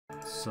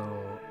So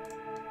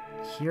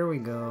here we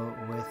go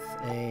with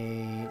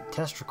a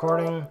test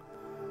recording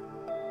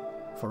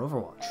for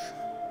Overwatch.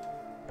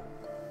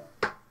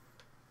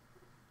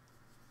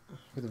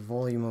 With the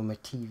volume of my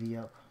TV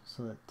up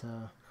so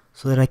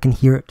that I can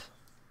hear it.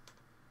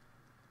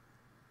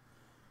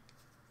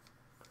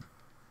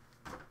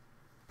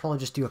 Probably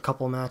just do a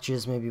couple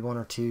matches, maybe one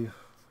or two.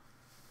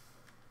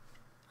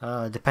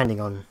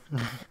 Depending on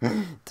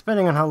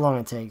how long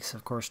it takes,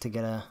 of course, to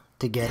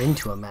get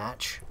into a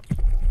match.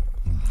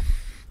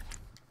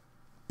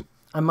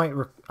 I might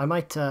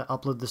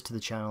upload this to the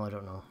channel. I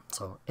don't know.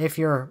 So if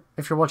you're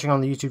watching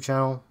on the YouTube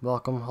channel,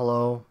 welcome,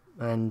 hello,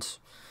 and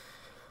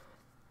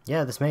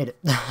yeah, this made it.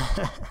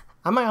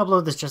 I might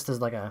upload this just as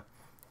like a,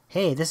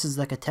 hey, this is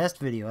like a test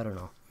video. I don't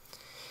know.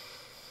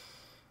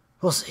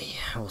 We'll see.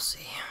 We'll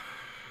see.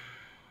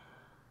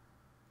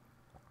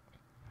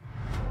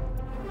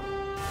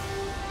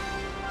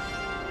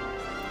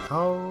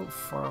 How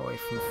far away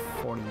from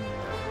 40 minutes?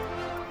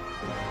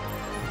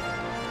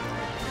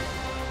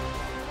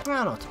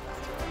 Ah, not too bad.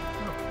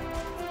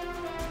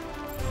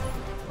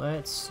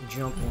 Let's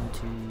jump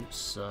into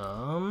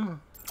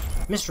some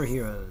Mystery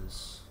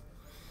Heroes.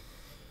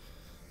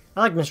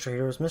 I like Mystery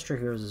Heroes. Mystery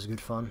Heroes is good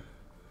fun.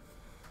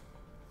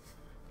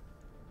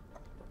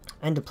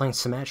 I end up playing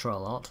Symmetra a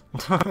lot.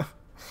 I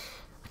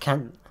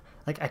can't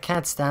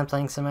stand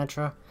playing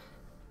Symmetra.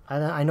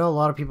 I know a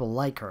lot of people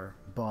like her,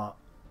 but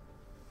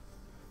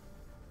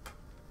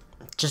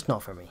just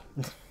not for me.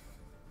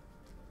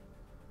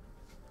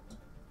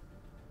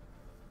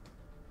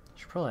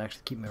 Probably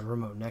actually keep my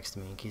remote next to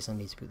me in case I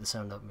need to put the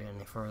sound up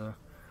any further.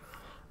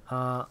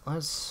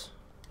 Let's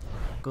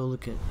go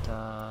look at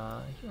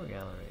Hero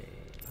Gallery.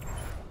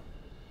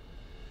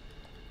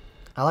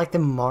 I like the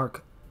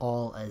mark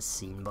all as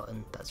seen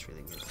button. That's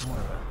really good.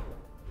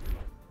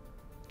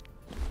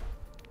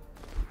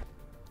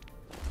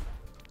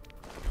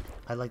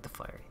 I like the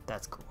fiery.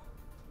 That's cool.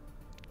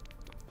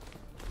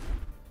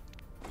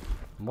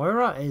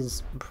 Moira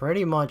is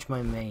pretty much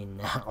my main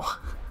now.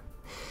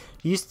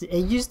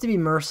 It used to be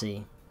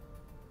Mercy,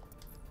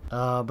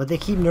 but they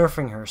keep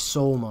nerfing her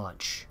so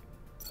much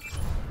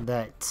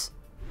that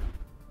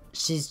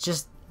she's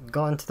just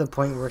gotten to the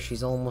point where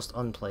she's almost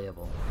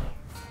unplayable.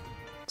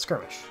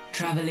 Skirmish.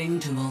 Traveling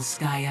to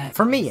Volskaya.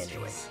 For me,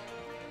 anyway.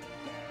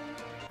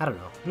 I don't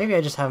know. Maybe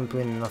I just haven't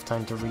put in enough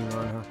time to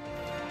relearn her,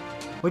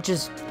 which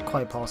is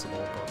quite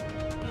possible.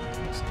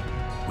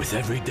 But with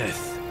every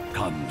death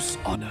comes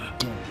honor.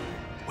 Yeah.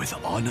 With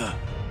honor,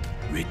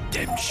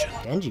 redemption.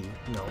 Genji?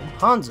 No.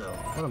 Hanzo.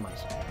 What am I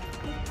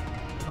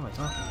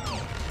talking?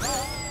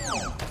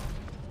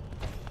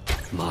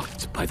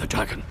 Marked by the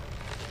dragon.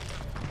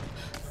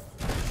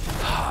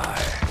 Hi.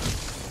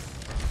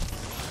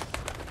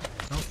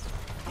 Oh.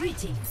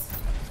 Greetings.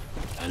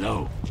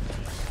 Hello.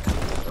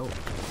 Oh.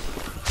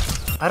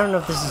 I don't know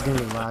if this is gonna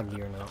be laggy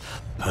or not.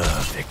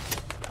 Perfect.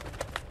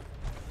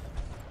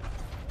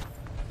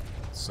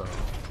 So,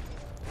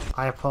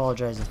 I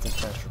apologize if this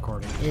test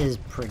recording is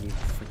pretty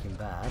freaking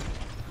bad.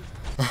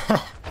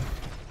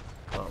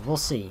 Well, we'll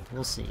see.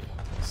 We'll see.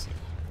 We'll see.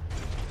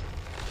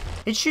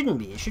 It shouldn't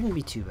be. It shouldn't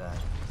be too bad.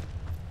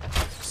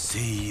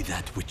 See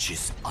that which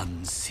is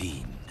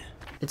unseen.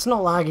 It's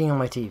not lagging on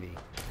my TV.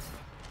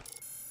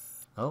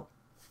 Oh.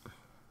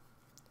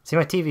 See,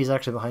 my TV is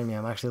actually behind me.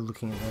 I'm actually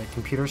looking at the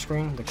computer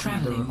screen, the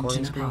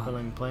recording screen when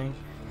I'm playing,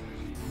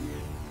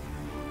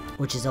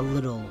 which is a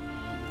little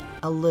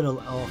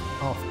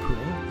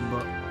off-putting,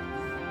 but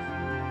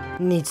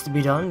needs to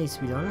be done. Needs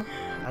to be done.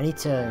 I need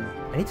to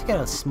get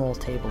a small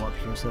table up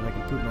here so that I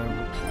can put my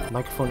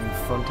microphone in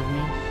front of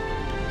me,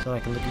 so I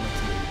can look at my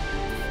TV.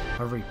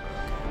 A Reaper.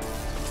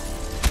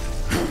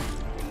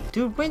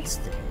 Dude,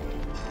 Winston!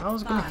 I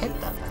was gonna hit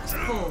that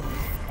bastard. 4,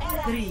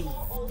 3,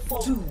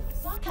 2,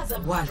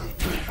 1.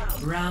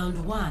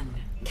 Round 1.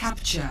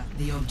 Capture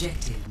the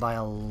objective. By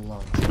a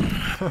long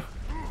shot.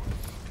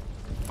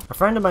 A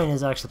friend of mine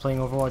is actually playing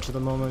Overwatch at the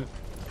moment.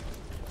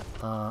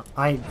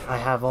 I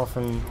have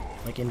often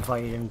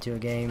invited him to a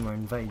game or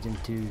invited him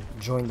to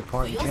join the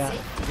party chat,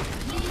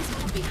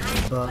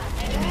 but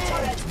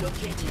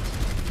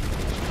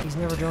he's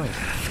never joined.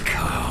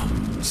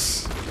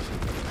 Comes.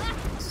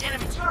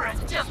 Enemy turret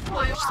just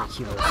blew Just up. like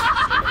he will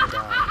never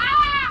die.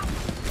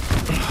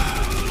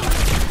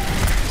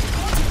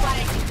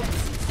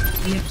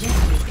 The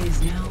objective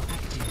is now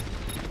active.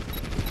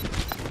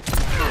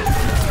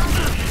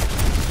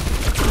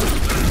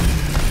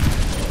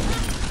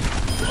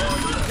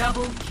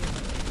 Double kill.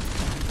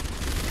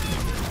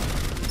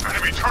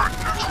 Enemy turret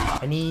neutral.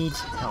 I need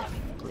help,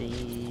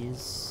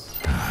 please.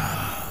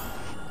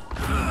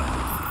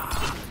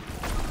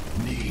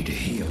 Need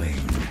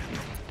healing.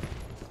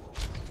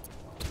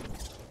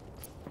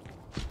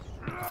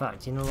 In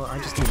fact, you know what? I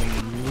just need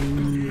a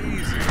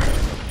new...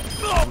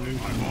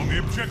 I'm on the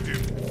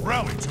objective.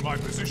 Rally to my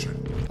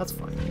position. That's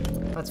fine.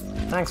 That's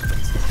fine. Thanks,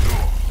 Prince.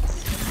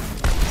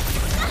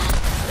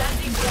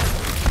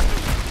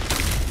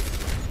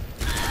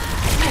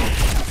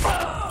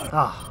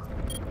 Ah.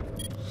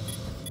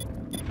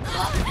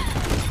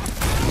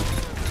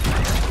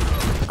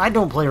 I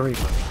don't play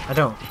Reaper. I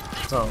don't.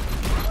 So,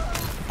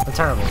 I'm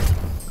terrible.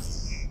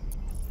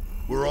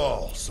 We're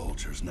all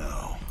soldiers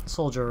now.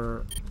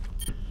 Soldier.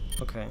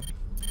 Okay.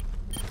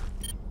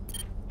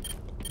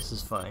 This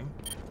is fine.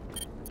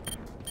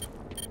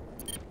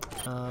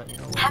 You know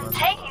what? I'm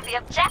taking the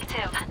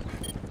objective.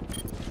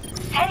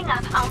 Setting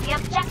up on the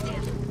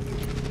objective.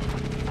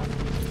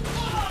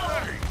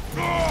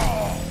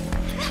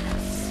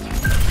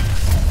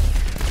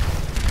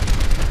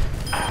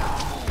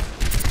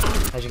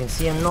 As you can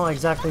see, I'm not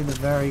exactly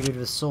very good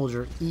with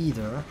soldier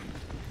either.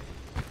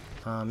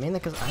 Mainly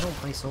because I don't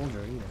play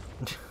soldier either.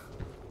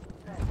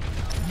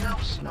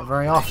 Not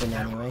very often,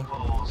 anyway.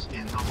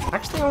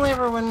 Actually, only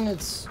ever when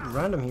it's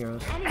random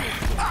heroes.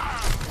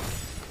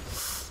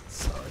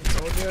 Sorry,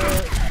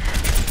 soldier.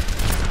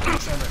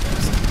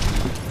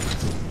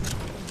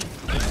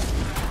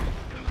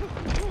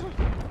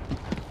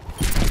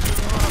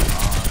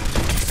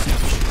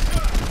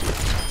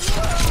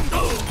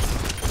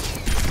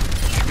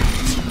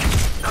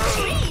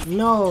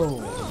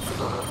 No!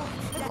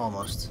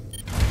 Almost.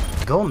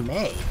 Go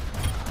May!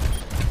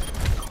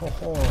 Ho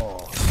ho!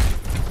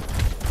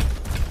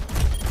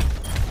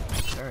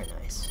 Very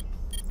nice.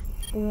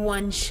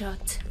 One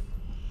shot,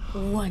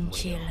 one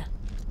kill.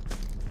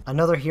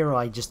 Another hero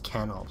I just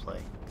cannot play.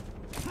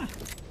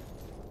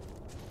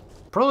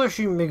 Probably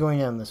shouldn't be going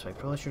down this way.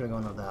 Probably should have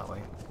gone up that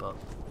way, but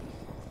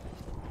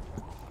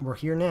we're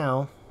here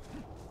now.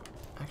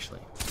 Actually.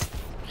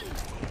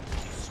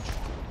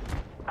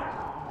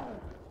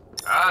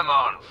 I'm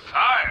on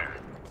fire!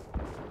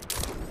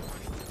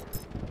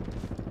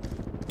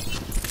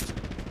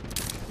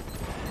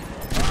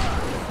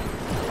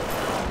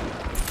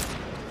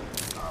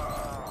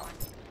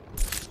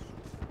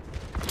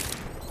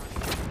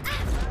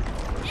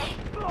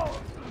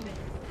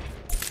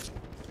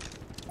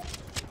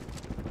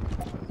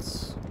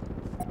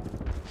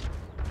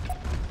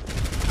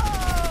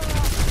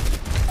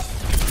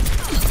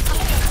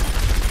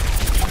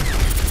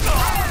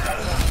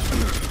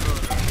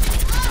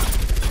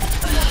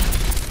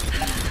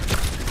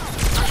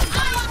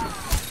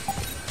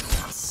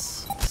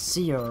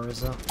 See you,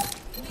 Arisa.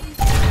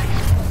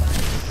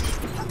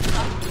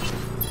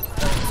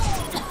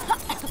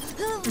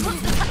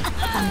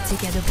 I'm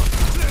together.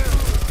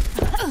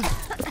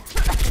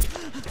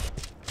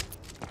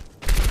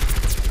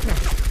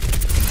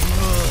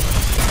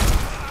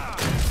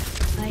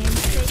 I am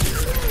safe.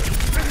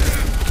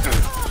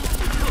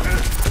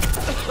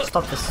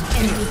 Stop this.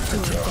 Enemy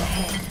turret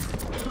ahead.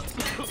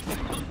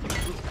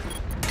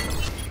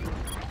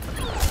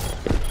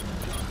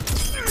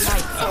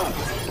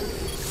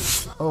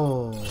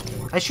 Oh,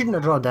 I shouldn't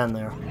have drawn down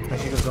there. I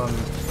should have gone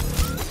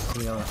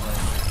the other way.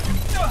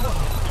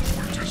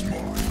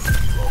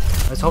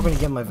 I was hoping to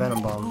get my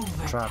Venom Bomb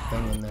trap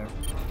thing in there.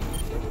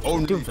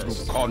 Only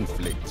Doomfist. through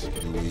conflict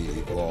do we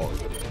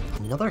evolve.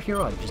 Another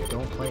hero I just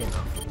don't play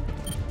enough.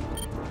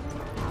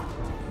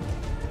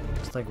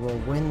 Looks like we'll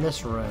win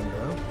this round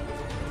though.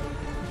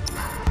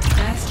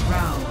 Best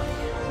round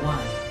 1.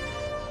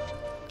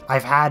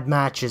 I've had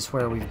matches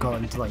where we've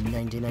gotten to like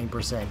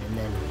 99% and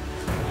then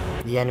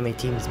the enemy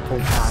team's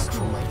pulled back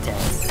from like 10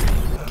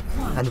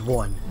 and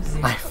won.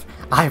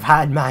 I've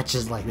had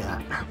matches like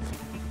that.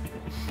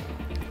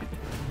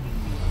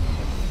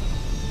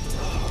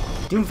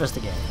 Doomfist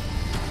again.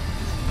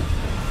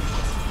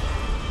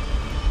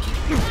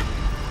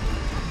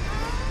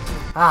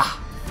 Ah!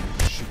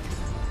 Shoot.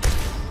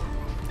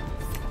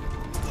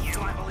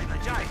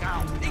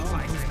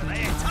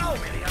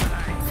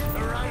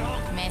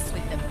 Mess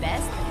with the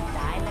best and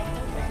die like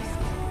the rest.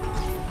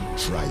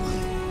 Try me.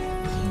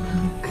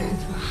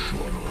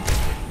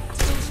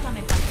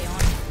 Sústame,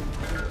 Panteón.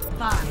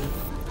 5,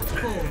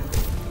 4,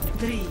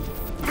 3,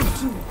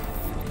 2,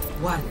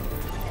 1.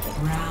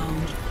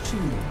 Round 2.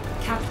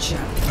 Capture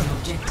the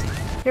objective.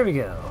 Here we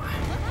go.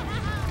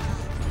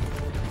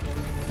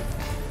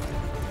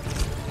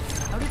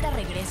 Ahorita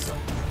regreso.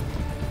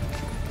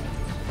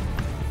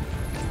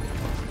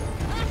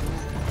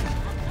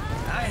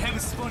 I have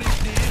spotted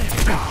the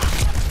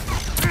enemy.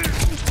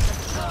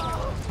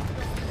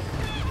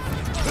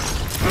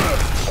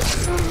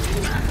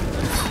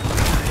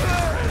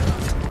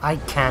 I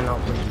cannot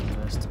win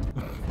Doomfist.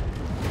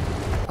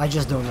 I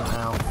just don't know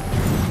how.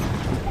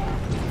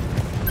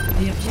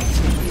 The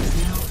objective is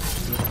now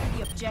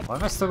active. Why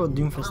have I still got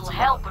Doomfist?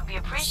 Help would be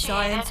appreciated.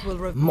 Science will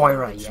reveal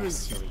Moira, the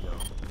yes, truth. here we go.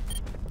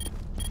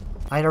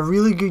 I had a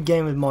really good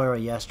game with Moira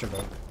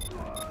yesterday.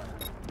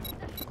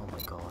 Oh my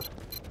god.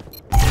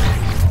 I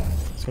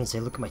was gonna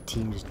say, look at my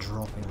team just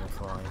dropping like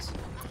flies.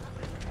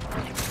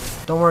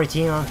 Don't worry,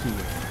 team, I'm here.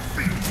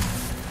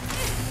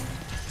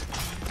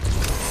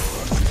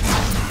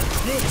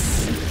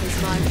 This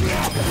is my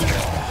reality.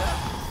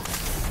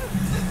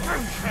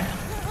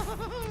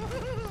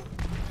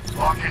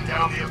 Locking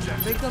down the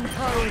objective. Become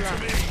polar.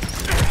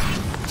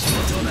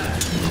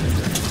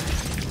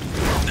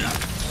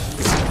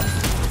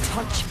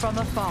 Touch from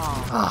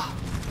afar. Ah.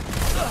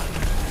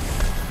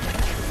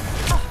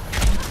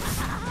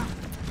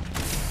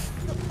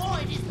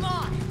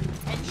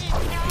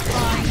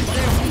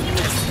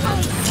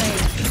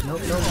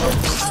 Nope, nope,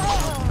 nope.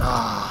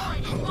 Ah.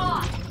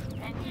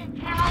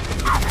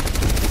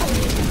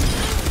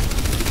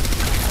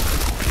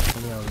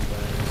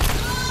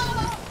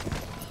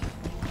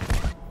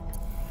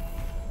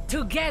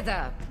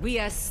 Together, we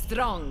are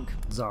strong.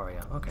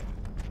 Zarya, okay.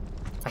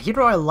 A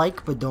hero I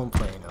like but don't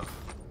play enough.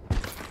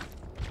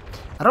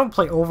 I don't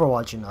play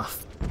Overwatch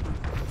enough.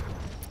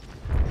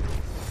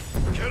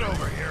 Get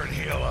over here and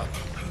heal up.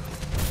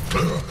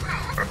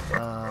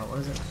 What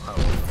is it? Oh.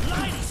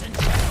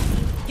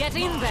 Get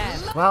in there.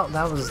 Well,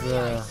 that was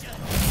the...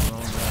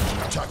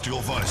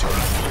 Tactical visor.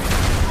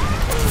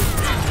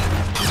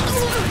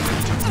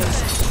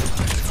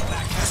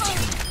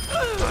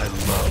 I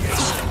love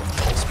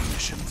these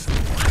missions.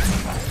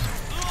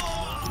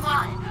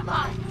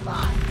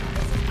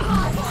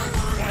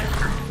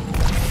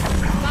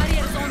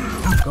 Barriers on.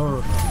 Go.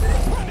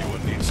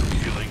 Anyone need some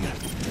healing?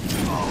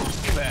 Oh,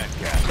 bad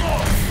guy.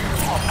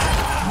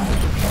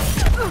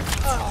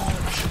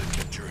 Should have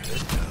kept your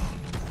head down.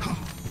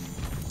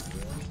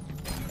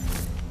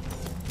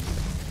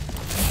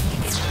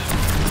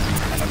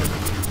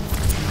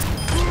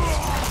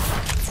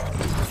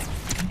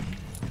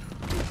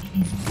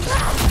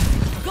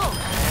 Go.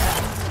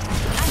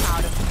 I'm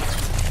out of here.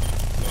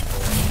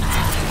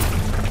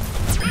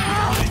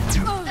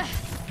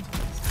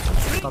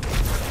 Stop.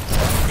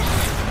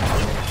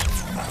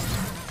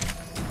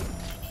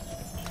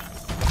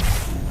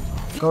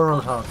 Go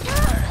Roadhog.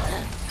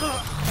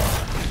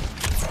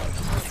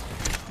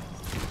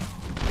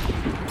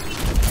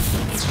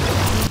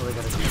 What do they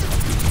gotta do?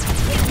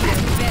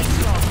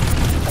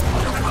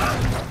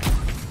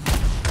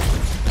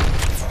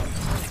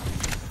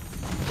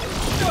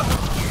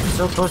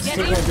 So close to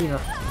taking a diva.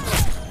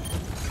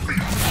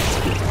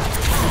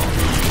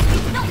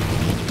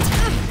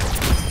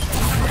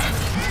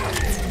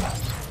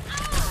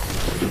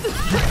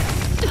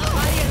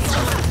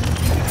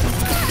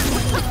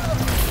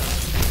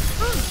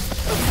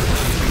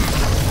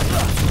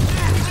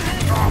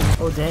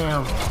 Oh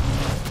damn.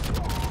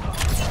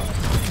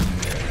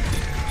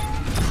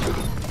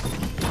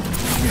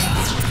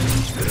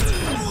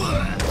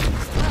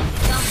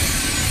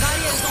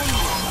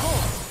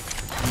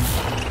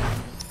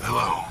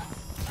 Hello.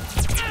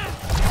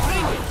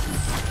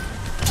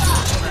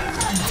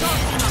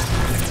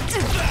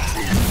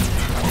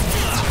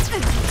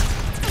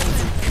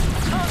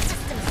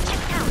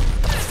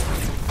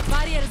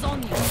 Barriers on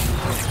you.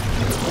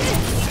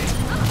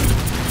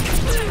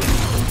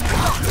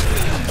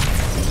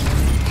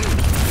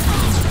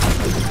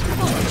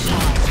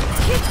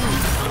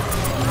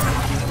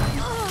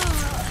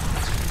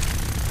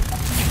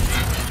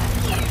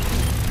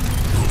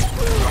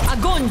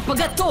 Огонь по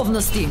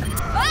готовности.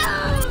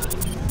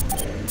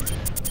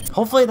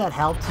 Hopefully that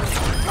helped.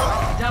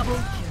 Double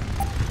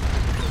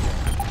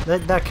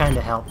That kind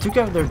of helped. Took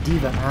out their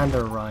diva and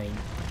their Rhine.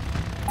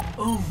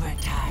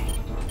 overtime.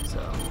 So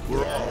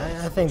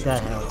yeah, I think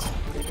that helped.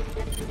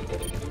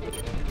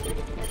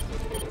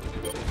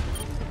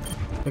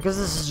 Because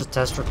this is just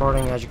test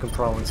recording, as you can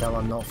probably tell,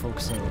 I'm not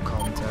focusing on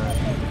commentary.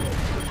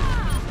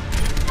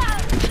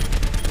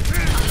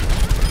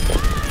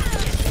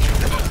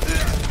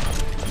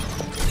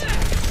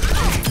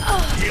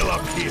 Heal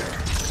up here.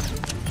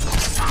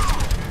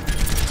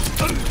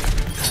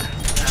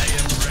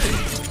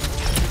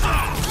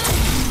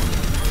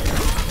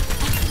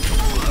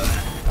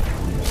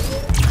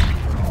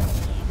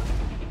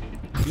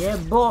 Yeah,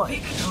 boy!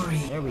 Victory.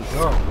 There we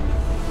go.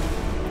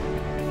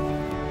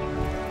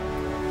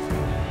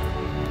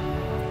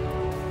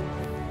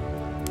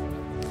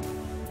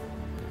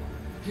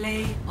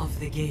 Play of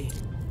the game.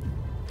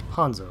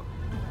 Hanzo.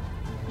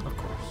 Of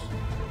course.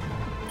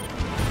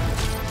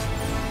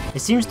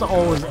 It seems to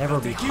always ever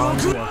be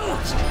Hanzo or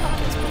Bastion.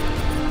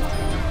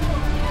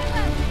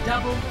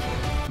 Double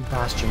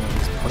Bastion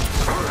is point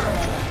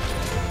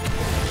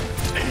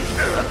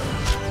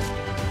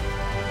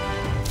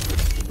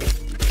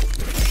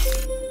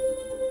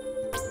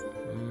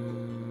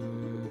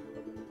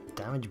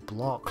damage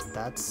blocked.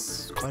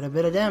 That's quite a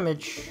bit of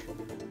damage.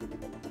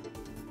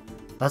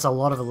 That's a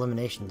lot of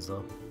eliminations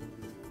though.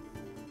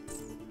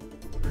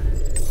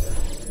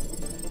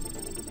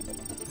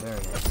 Very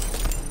nice.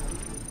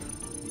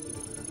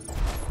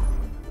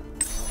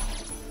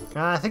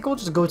 I think we'll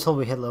just go till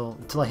I hit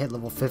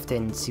level 15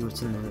 and see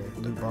what's in the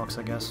loot box,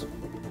 I guess.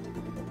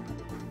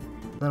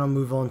 Then I'll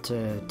move on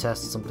to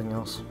test something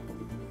else.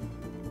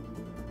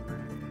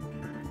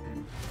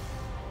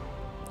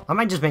 I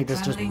might just make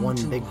this just one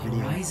big video.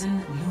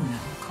 Horizon Lunar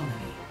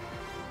Colony.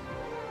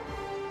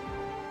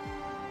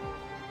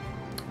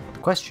 The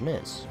question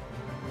is,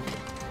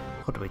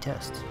 what do we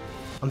test?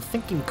 I'm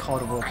thinking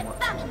CoD Overwatch.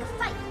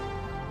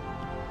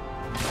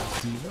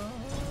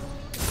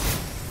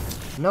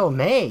 No,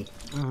 May!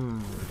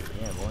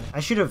 Yeah, boy. I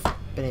should have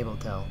been able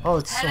to tell. Oh,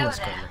 it's only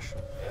skirmish.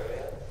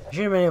 I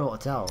should have been able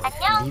to tell.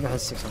 Diva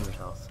has 600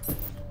 health.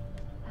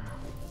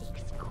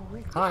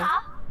 Hi.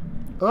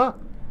 Ah!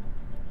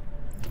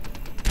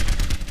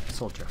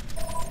 Soldier.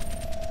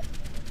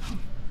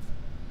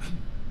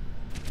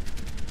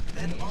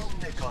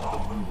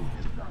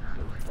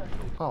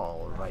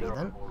 Alrighty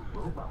then.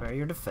 Where are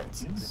your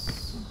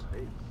defenses?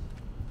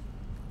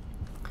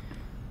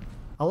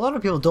 A lot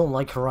of people don't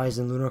like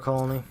Horizon Lunar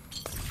Colony.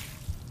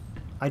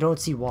 I don't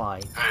see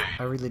why.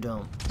 I really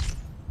don't.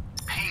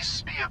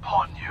 Peace be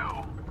upon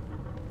you.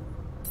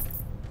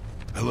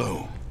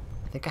 Hello.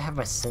 I think I have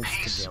my Peace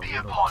sensitivity be a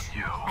little upon too.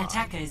 you.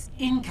 Attackers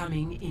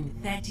incoming in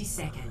 30 I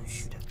seconds.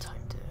 should have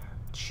time to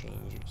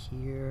change it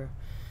here.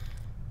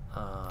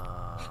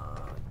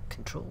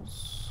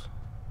 Controls.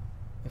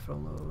 If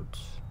it'll load.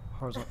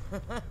 Horizontal.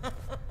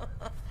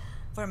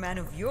 For a man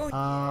of your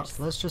years,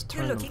 Let's just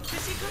you're turn them. looking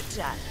pretty good,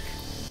 Jack.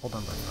 Hold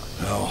on, buddy.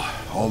 Well,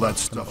 all that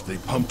stuff they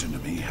pumped into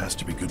me has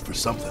to be good for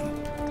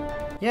something.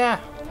 Yeah,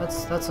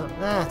 that's slightly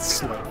better.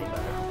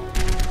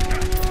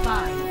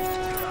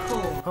 5,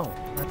 4, Oh,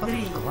 I thought there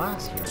was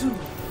glass here. 2,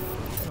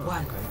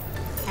 1.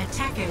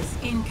 Attackers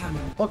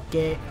incoming.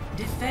 Okay.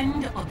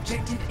 Defend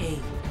objective A.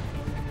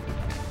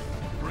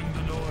 Bring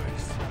the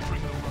noise.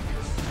 Bring the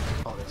ruckus.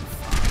 Oh, there's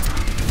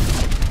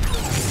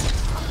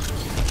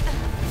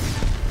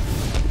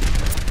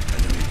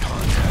Enemy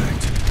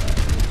contact.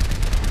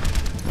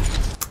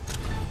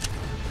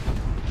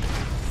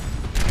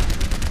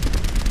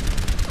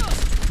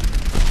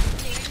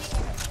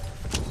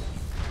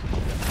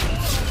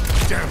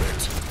 Damn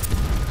it!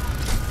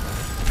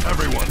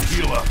 Everyone,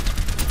 heal up.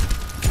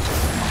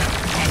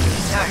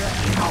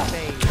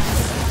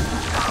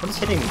 What is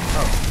hitting me?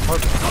 Oh,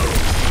 perfect.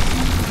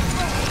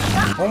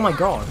 Oh my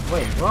god,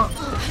 wait, what?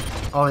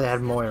 Oh, they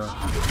had Moira.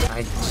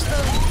 I just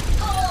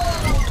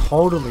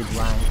totally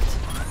blanked.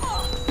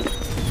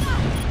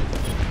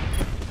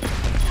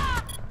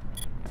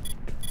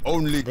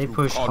 Only They through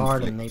push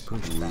hard and conflict they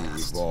push do we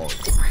fast. evolve.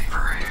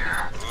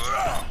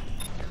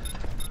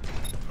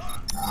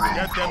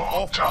 Get them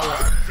off our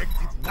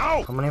objective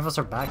now! How many of us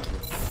are back here?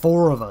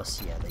 4 of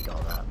us. Yeah, they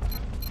got that.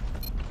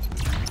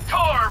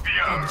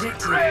 Torbjorn,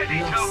 Objective ready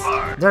to lost.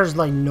 march. There's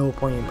like no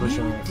point in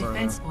pushing New any further.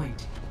 defense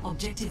point.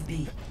 Objective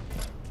B.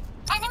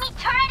 Enemy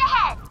turret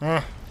ahead.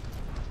 Eh.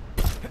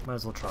 Might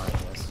as well try, I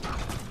guess.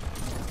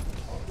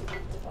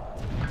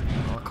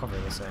 I'll cover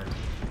this end.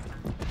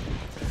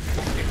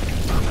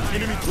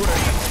 Enemy turret.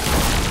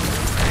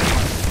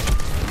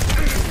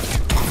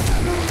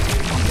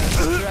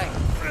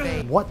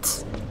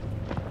 What?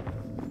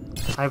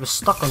 I was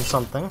stuck on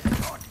something. I don't know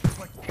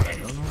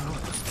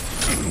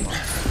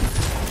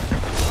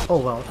what. Oh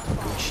well.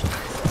 Good shit.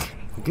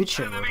 Good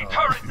shit, Enemy Roadhog.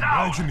 turret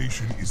down.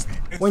 Imagination is the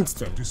essence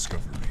Winston. of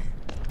discovery.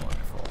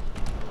 Wonderful.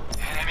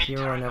 Enemy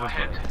Hero I turret never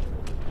ahead. played.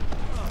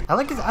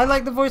 I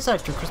like the voice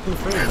actor, Crispin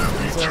Freeman.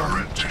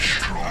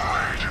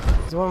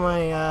 He's one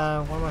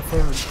of my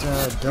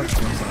favorite Dutch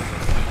voice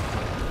actors.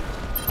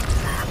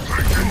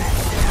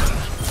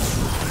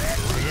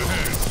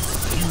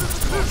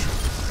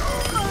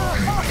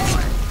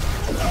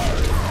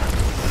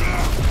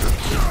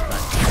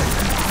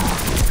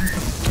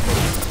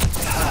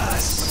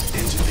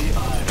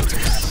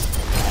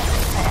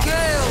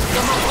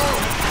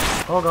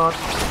 Oh god.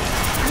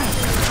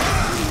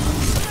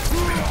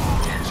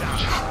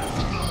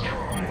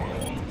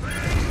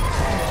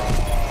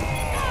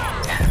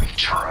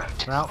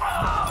 Well,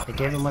 I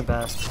gave him my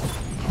best.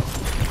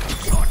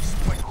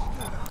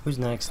 Who's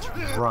next?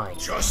 Right.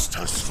 Just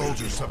a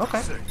soldier.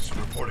 Okay. 76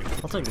 reporting.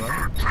 I'll take one.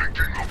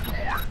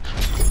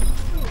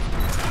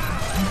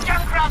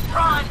 Junkrat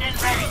primed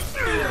and ready.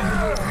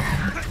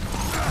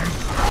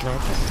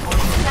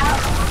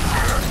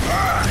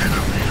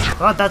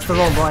 Oh, that's the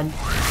wrong button.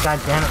 God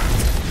damn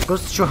it.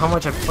 Goes to show how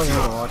much I play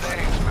Overwatch.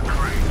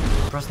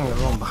 Pressing the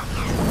wrong button.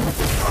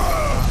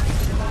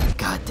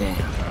 God damn.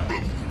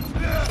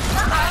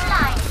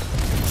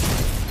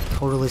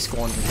 Totally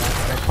squandered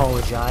that. I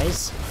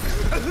apologize.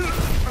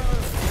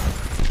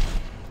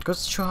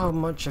 Goes to show how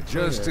much I play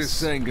Justice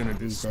this ain't gonna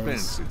these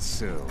dispense days.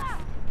 itself.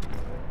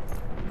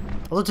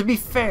 Although to be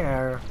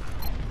fair,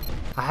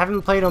 I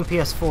haven't played on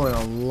PS4 in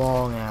a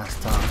long ass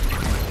time.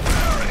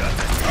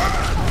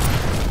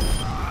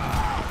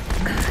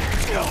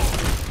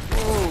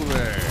 Oh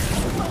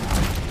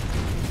there.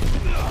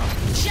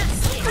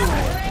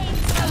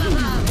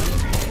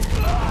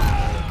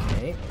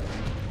 Okay.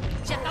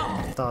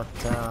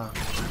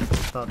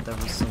 Thought there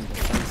was some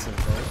defensive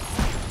there.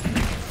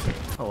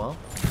 Oh well.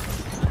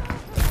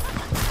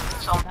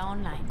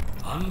 Online.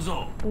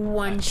 Hanzo.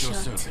 One Your shot.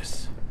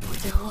 service.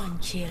 The one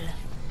kill.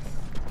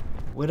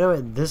 Widow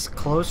at this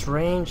close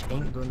range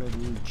ain't gonna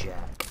do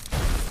jack.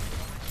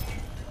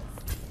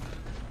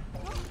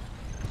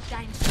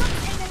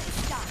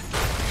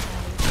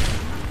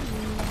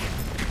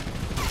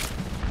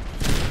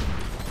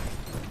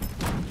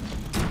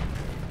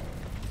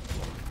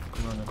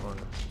 Come on the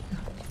corner.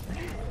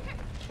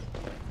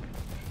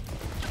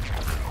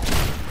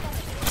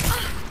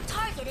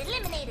 Target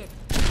eliminated.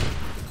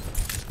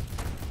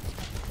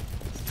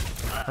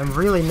 I'm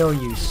really no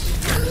use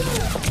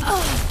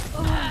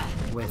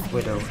with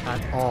Widow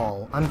at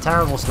all. I'm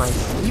terrible sniper.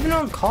 Even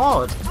on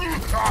CoD.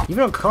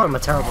 Even on CoD, I'm a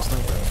terrible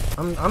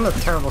sniper. I'm a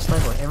terrible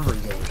sniper every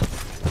game.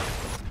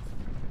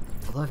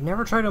 Although I've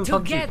never tried on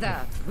PUBG.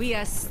 Together, we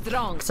are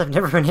strong. Because I've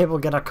never been able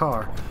to get a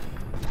car.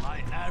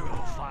 My arrow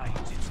fire.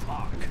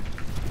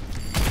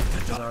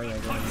 Sorry, I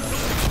don't know.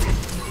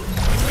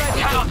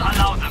 Cannot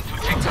allow them to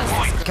take the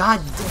point. God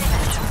damn.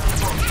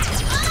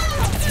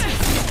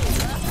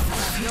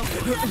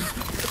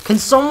 Can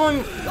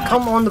someone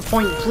come on the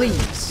point,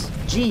 please?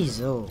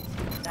 Jeez, oh.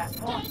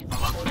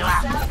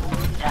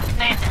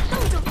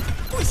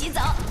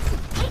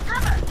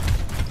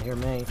 Here,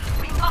 May.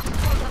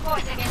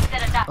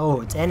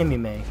 Oh, it's enemy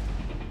May.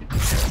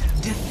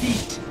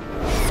 Defeat.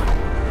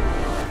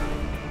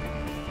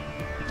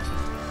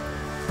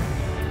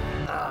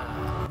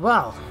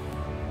 Well,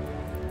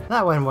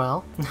 that went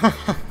well.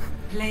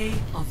 Play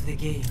of the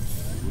game.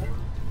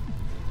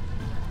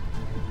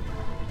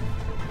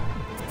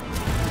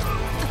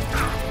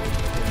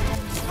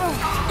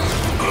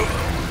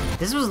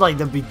 This was like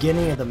the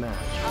beginning of the match.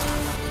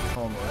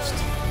 Almost.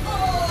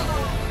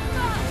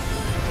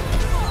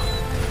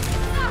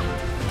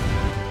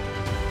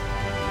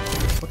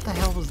 What the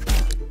hell was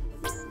that?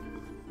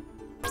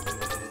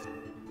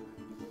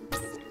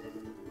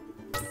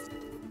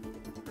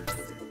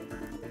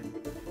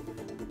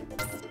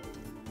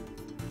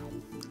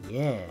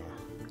 Yeah.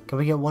 Can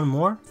we get one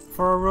more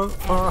for a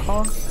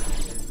hog?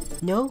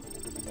 No?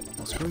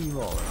 Well, screw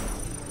you all.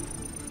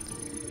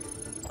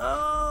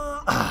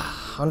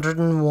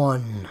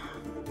 101.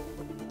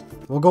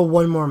 We'll go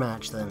one more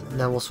match then, and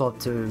then we'll swap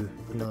to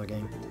another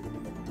game.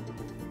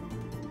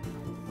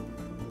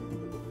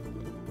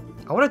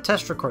 I want to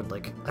test record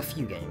like a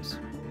few games.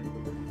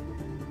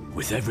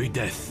 With every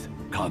death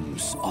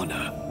comes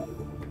honor.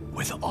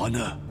 With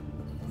honor,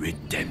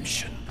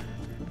 redemption.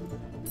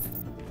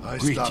 I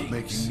Greetings. stopped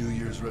making New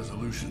Year's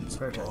resolutions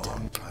a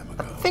long time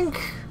I ago.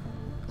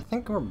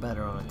 think we're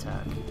better on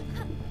attack.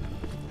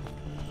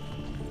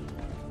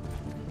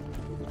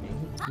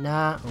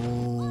 Nah.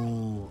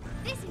 Ooh.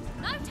 This is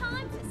no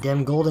time for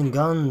Damn golden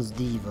guns,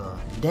 Diva.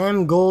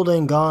 Damn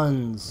golden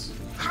guns.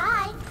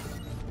 Hi.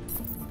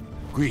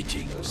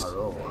 Greetings.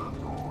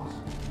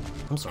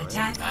 I'm sorry.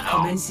 Attack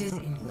commences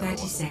in 30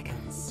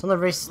 seconds. Some of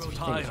the racist things.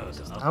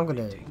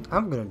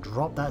 I'm gonna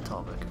drop that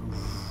topic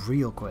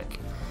real quick.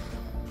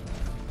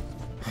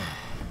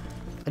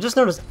 I just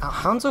noticed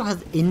Hanzo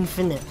has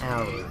infinite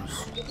arrows.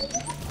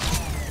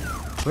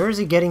 Where is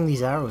he getting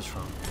these arrows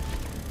from?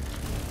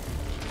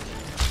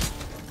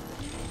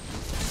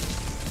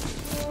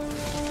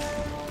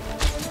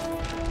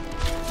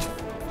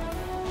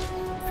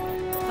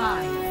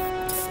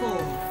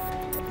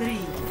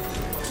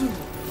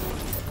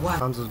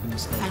 Hanzo's gonna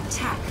stay.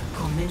 Attack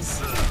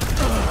commences.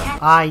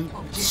 I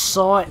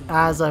saw it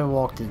as I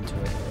walked into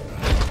it.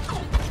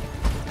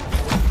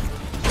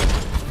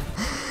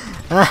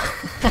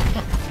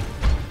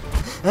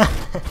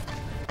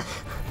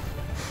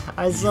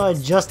 I saw it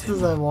just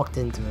as I walked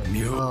into it.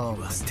 Oh,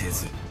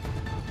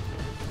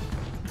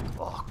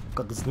 oh,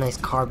 got this nice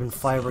carbon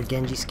fiber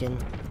Genji skin.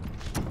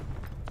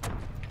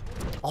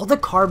 All the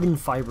carbon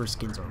fiber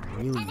skins are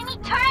really Enemy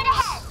good. turret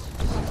ahead.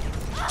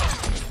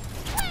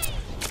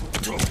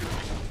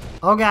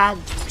 Oh god!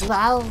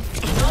 Wow.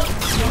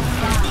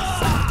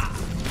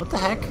 What the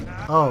heck?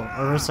 Oh,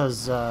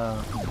 Orisa's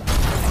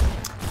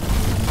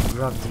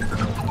gravity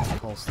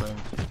pulse thing.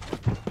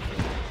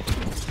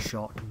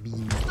 Shot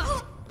beam.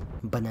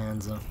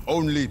 Bonanza.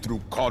 Only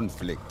through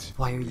conflict.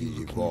 Why are we you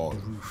looking at evolve.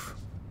 the roof?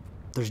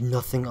 There's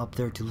nothing up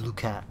there to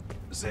look at.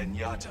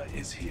 Zenyatta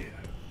is here.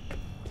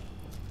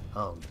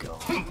 Oh god.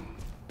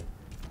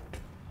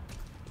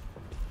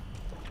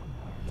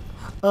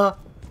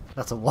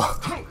 That's a wall.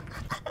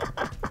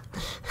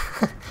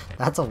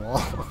 That's a wall.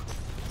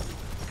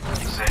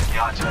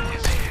 Zenyatta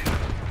is here.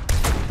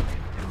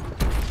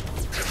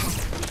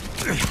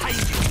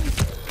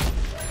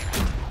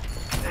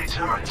 A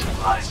turret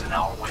lies in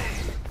our way.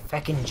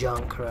 Feckin'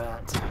 junk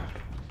rat.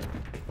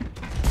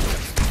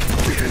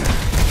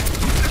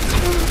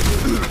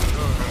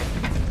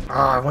 Oh,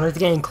 I wanted to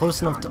get in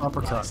close enough to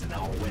uppercut. In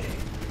our way.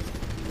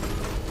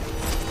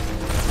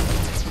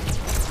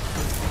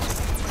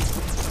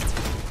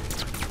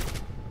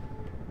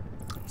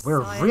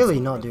 We're really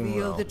not doing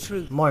well.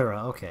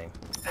 Moira, okay.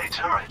 A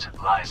turret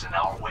lies in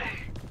our way.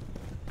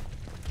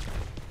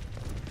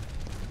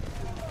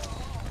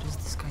 What is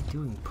this guy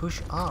doing?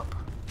 Push up.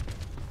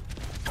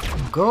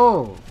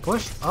 Go!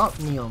 Push up,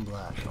 Neon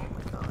Black. Oh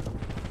my god.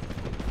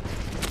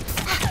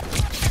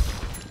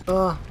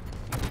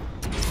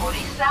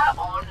 Orisa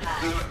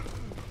online.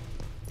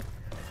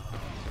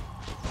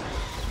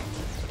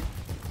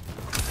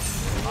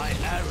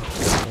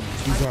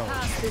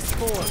 this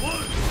forward.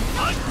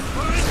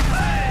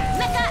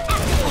 Mecha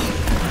active.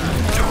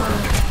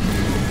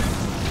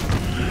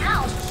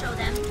 I'll show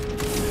them.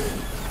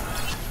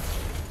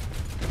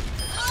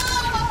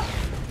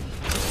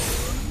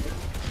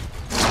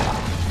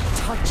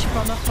 Touch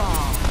from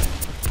afar.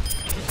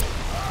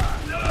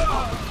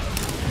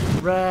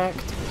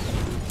 Wrecked.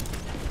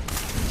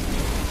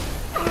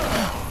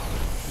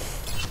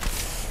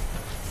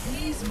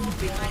 Please move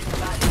behind the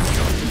body.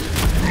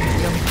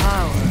 Your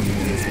power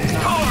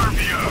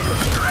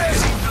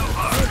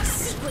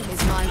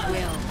is my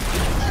will.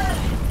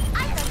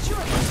 I'm the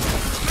cure.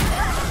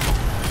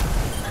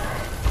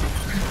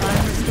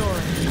 I'm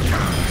restoring.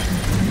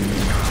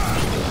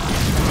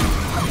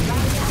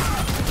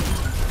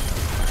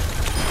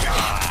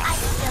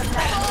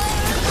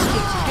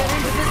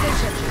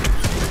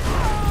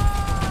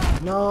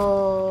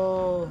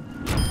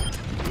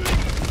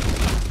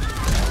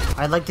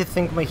 I'd like to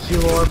think my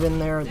heal orb in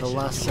there at the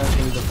last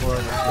second before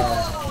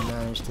I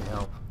managed to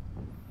help.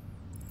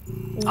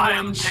 I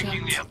am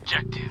taking the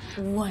objective.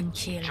 One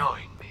kill.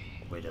 Join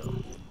me. Widow.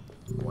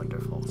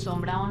 Wonderful.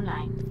 Sombra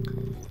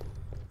online.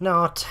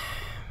 Not.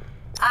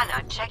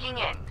 Anna checking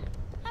in.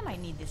 I might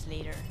need this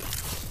later.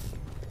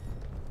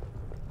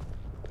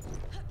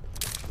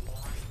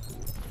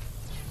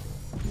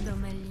 Dans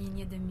ma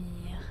ligne de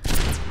mire.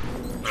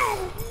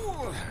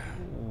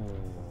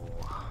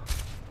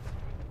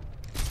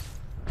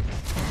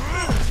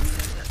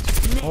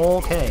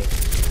 Okay.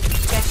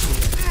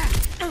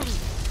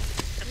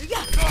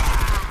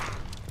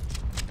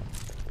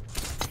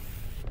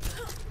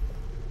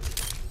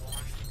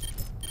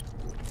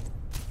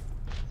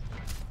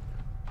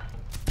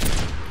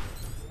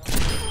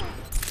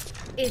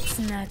 It's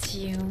not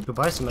you.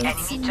 Goodbye, somebody.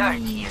 Enemy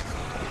turret here.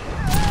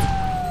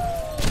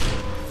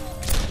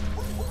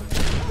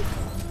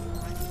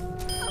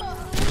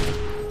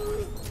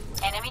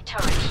 Enemy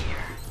turret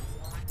here.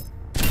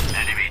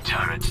 Enemy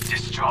turret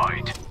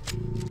destroyed.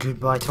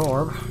 Goodbye,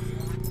 Torb.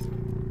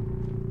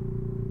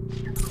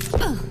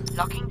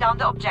 Locking down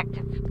the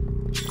objective.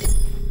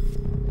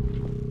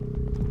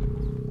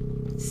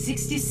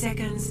 60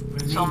 seconds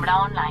remaining. Sombra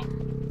online.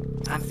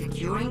 I'm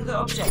securing the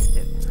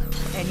objective.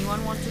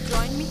 Anyone want to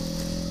join me?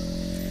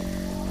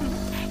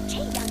 这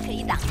样可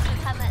以挡住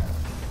他们。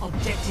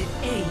 Objective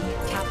A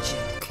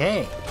captured.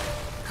 Okay.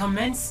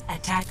 Commence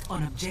attack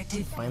on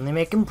objective. Finally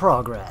making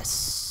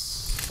progress.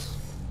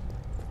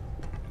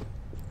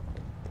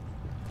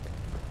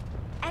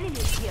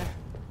 Enemies here.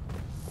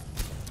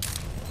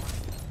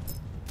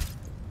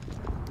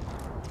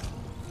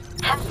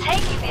 I'm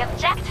taking the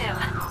objective.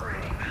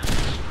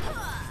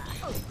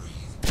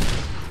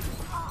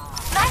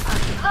 Sniper,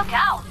 look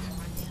out!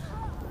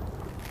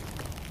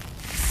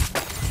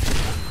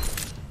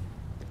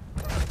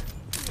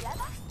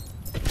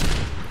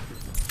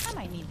 I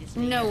might need this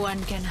later. No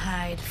one can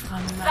hide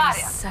from my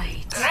Zarya,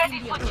 sight. ready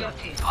for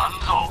duty.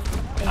 Hanzo,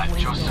 at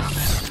your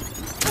service.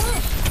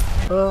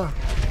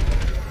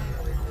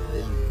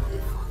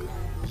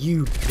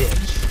 You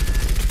bitch.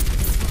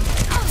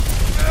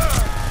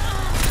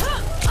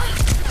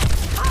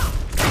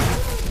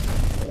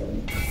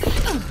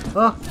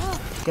 Oh,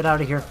 get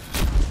out of here.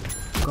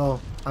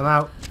 Go. I'm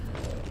out.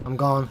 I'm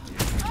gone.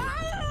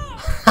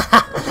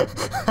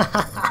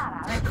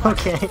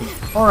 Okay.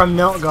 Or I'm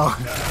not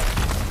gone.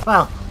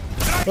 Well,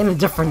 in a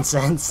different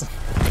sense.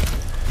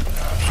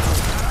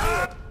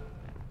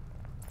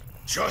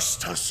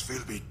 Justice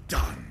will be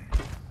done.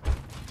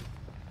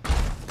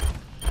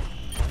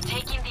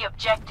 Taking the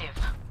objective.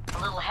 A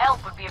little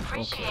help would be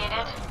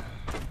appreciated.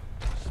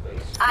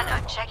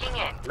 Anna checking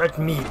in. Let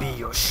me be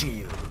your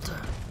shield.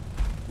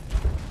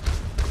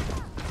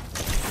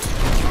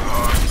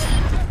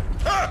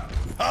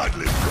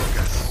 Hardly broke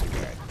a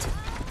sweat.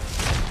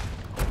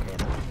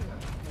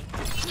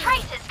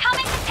 Traces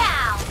coming to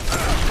town.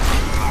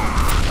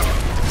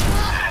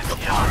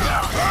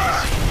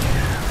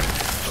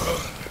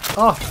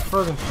 Oh,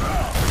 frozen.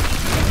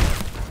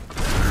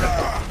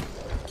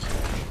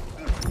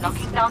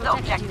 Knocking down the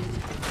objective.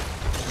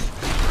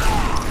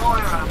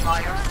 Moira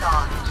by your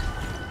side.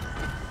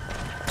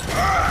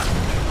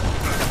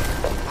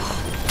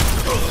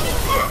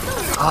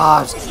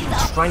 Ah,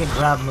 just trying to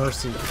grab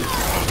Mercy.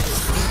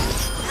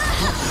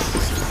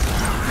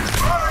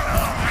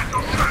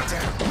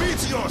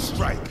 Meteor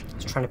strike.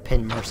 Just trying to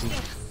pin Mercy.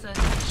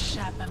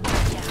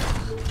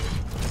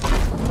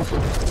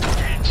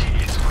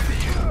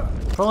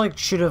 Probably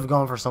should have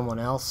gone for someone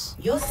else.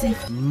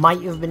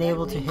 Might have been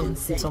able to hit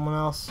someone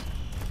else.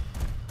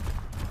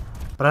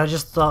 But I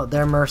just thought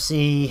their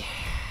Mercy,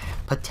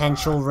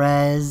 potential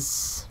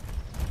res.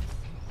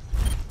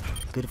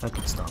 Good if I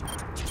could stop.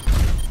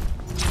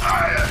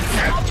 I am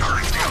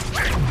entering the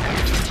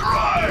objective.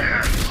 Try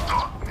and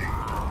stop me.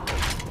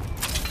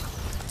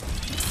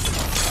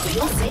 For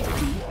your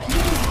safety,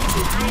 please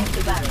behind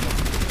the barrier.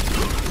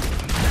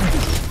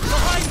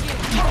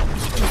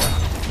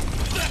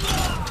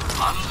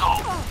 Hanzo,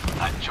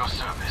 at your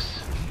service.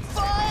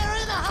 Fire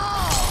in the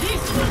hole!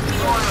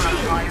 Moira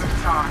by your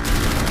side.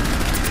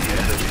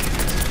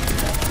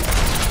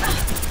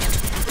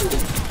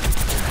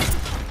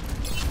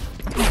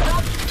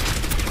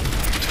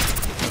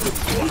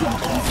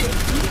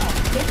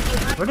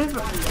 Where did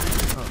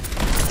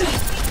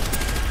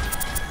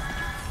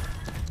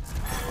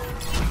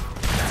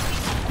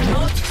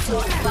Not so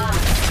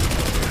fast.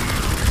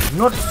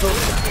 Not so.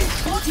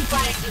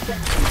 45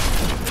 seconds.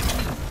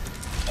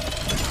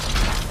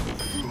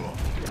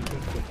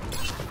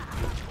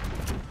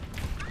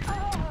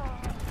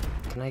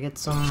 Can I get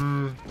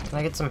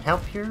some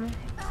help here?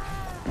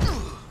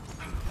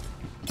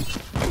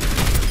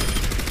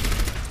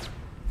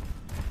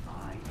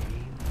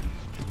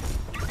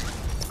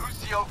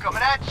 Lucio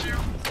coming at you.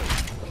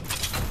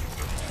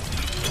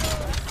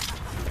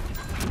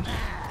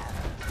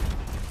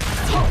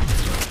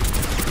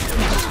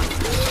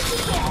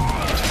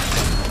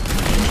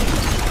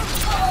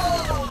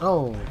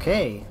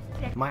 Okay.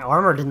 My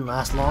armor didn't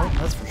last long,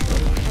 that's for sure.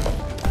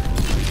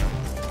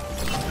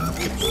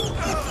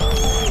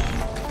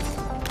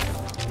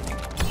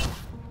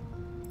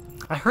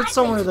 I heard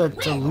somewhere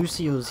that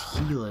Lucio's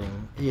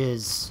healing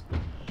is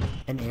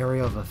an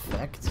area of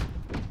effect.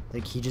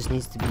 Like, he just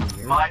needs to be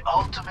near. My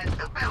ultimate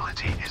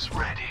ability is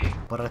ready.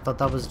 But I thought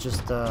that was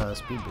just a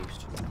speed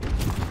boost.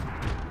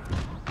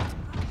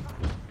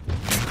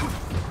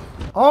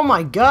 Oh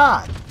my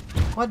god!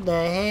 What the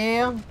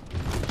hell?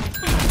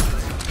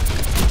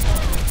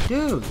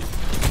 Dude!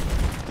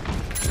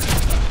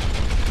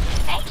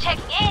 Hey, check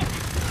in!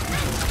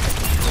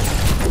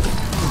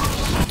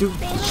 Dude!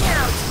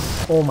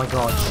 Oh my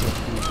god, shit,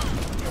 dude.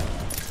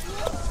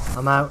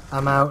 I'm out,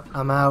 I'm out,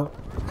 I'm out.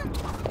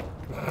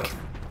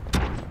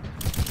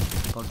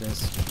 Fuck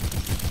this.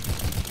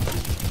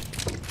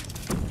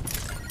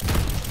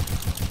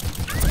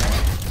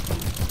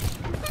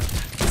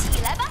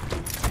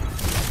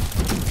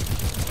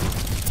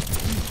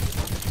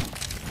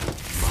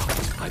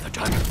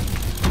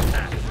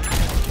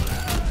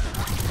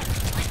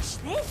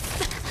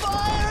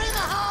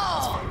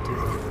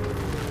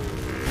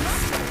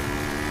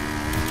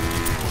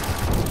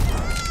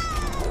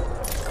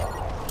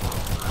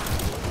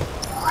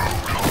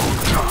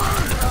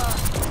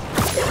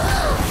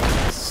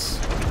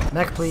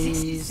 Mech,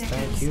 please.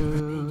 Thank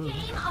you.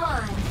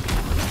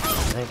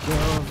 Thank you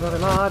very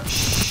much.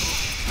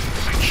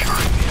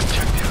 Securing the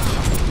objective.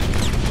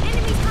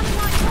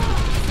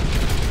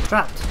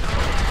 Trapped.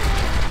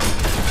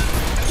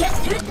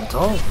 That's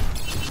all.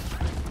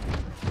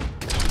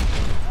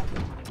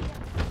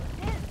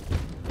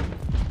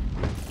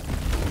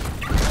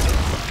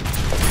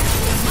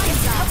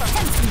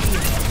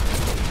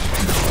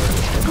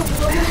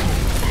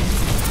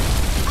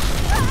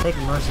 Take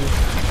mercy.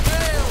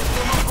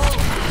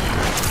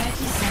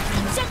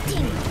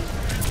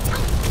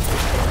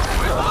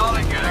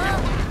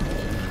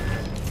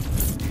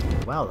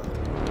 Wow then.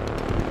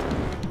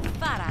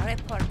 Para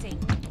reporting.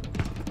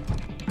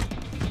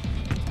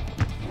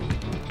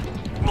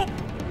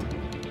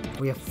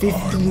 We have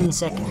 15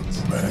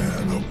 seconds.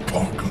 Man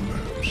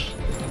apocalypse.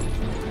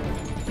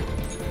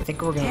 I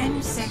think we're gonna 10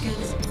 lose.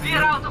 seconds. We're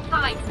out of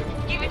time.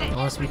 Give it a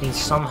Unless we can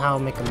somehow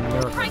make a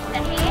miracle.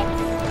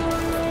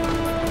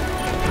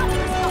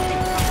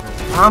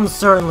 I'm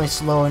certainly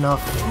slow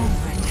enough.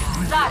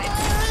 got it.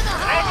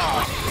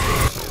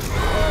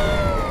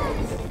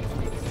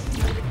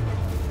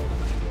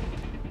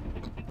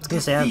 I was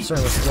gonna say I'm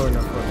certainly slow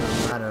enough, but it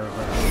doesn't matter.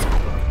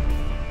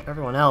 But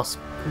everyone else,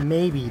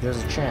 maybe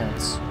there's a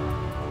chance.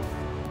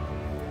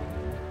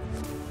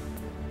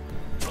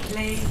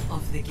 Play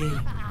of the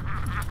game.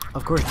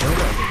 Of course, Joe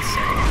gets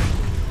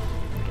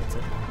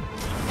it.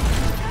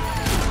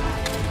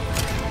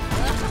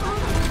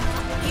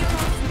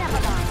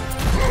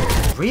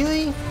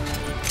 Really?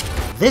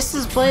 This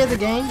is play of the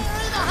game?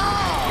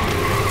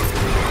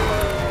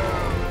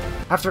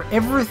 After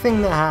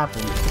everything that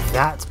happened,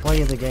 that's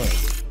play of the game.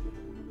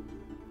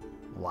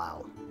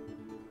 Wow.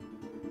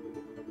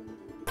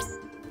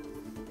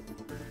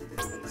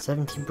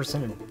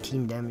 17% of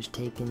team damage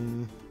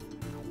taken.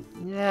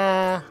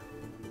 Yeah.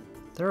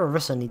 Their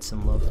Orisa needs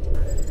some love.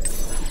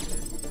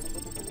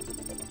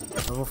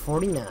 Level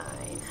 49.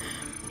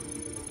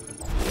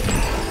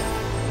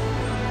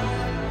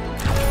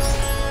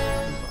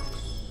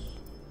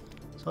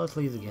 So let's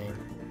leave the game.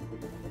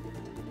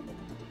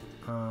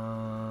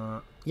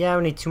 Yeah,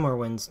 we need 2 more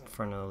wins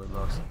for another loot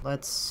box.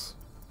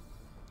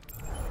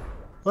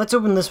 Let's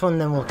open this one,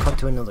 then we'll cut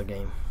to another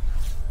game.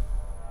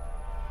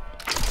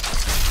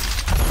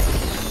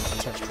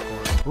 Text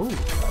record. Ooh.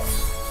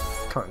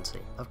 Currency,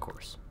 of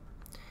course.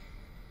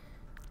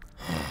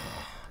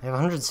 I have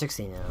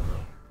 160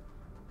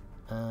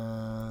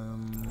 now.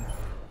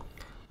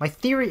 My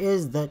theory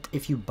is that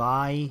if you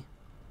buy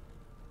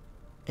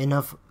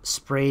enough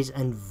sprays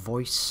and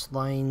voice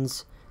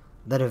lines,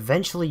 that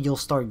eventually you'll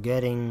start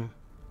getting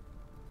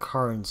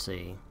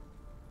currency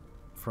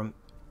from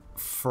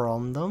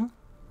them,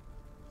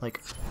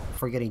 like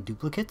for getting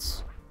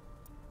duplicates.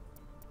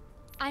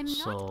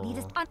 So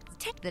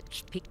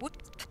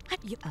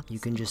you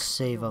can just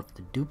save up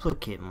the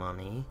duplicate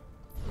money.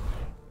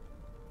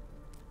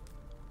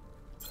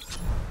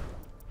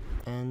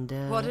 And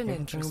what an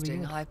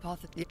interesting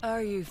hypothesis.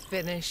 Are you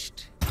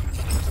finished?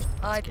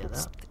 I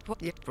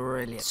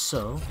brilliant.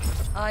 So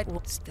I'm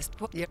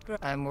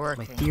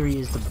working. my theory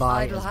is to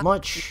buy as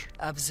much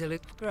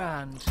absolute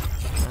grand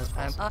as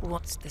possible.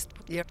 What's this?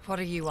 What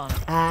are you on?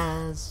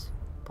 As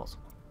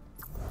possible.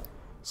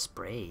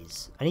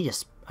 Sprays. I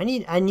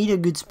need a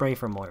good spray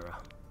for Moira,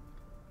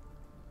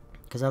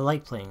 because I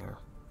like playing her.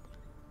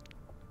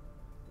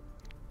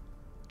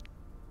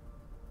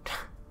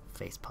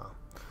 Facepalm.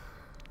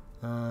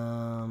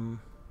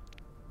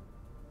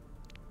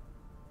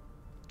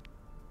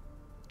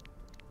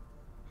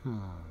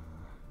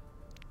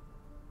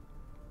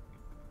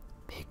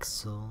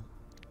 Pixel.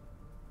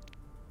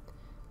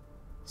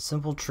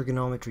 Simple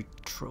trigonometry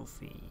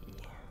trophy.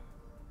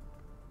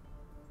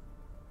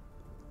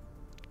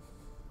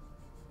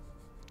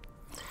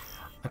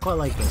 I quite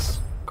like this.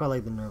 Quite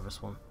like the nervous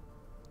one.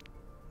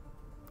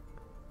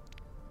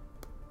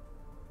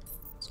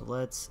 So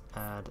let's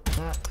add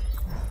that.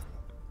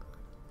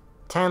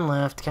 10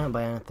 left. Can't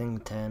buy anything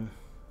with 10.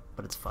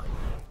 but it's fine.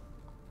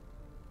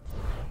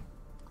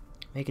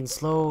 Making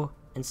slow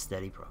and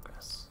steady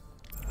progress.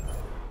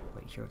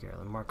 Wait, here we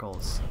go. Mark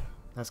Olds.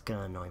 That's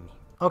gonna annoy me.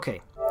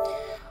 Okay.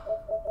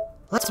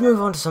 Let's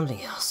move on to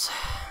something else,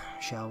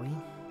 shall we?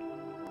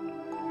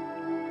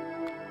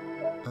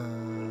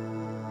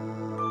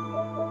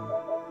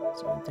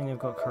 Is there anything I've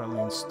got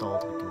currently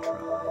installed we can try?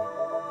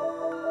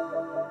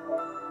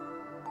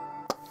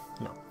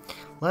 No.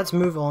 Let's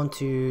move on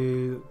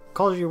to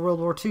Call of Duty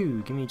World War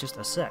II. Give me just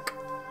a sec.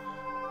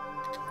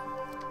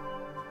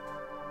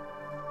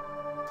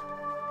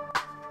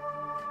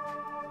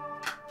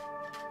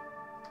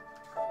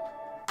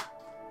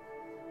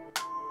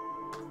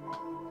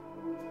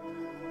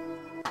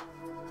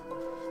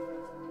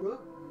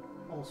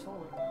 Almost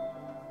falling.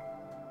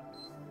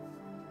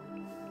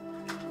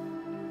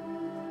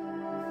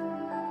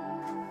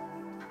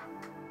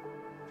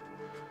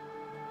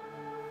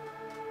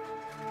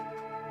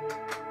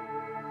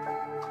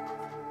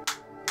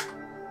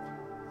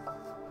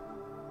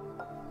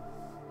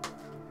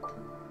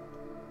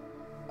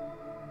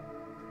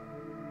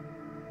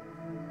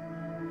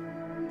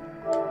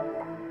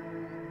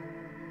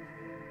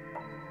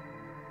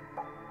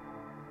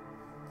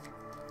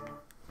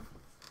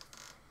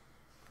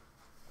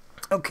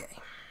 Okay.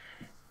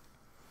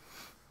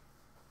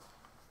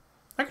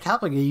 I could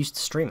happily get used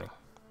to streaming.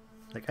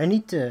 Like, I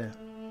need to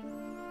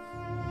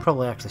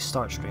probably actually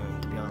start streaming,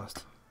 to be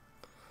honest.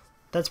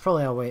 That's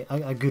probably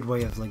a good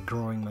way of, like,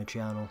 growing my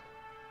channel.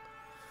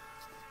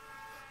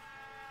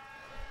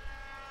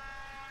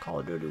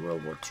 Call of Duty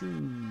World War II.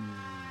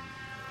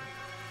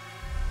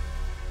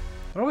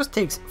 It always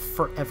takes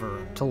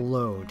forever to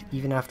load,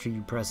 even after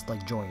you press,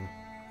 like, join.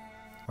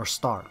 Or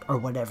start, or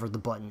whatever the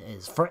button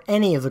is, for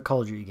any of the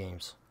Call of Duty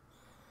games.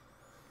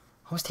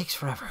 Always takes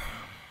forever.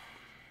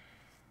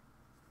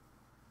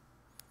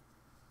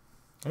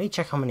 I need to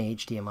check how many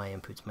HDMI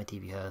inputs my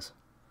TV has.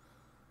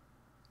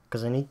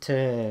 Because I need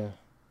to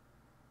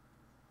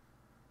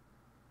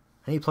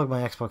plug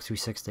my Xbox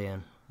 360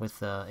 in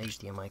with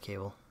HDMI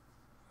cable.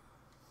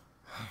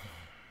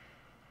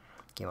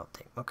 Game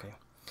update, okay.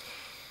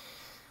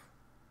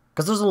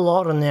 Because there's a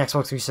lot on the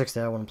Xbox 360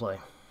 I want to play.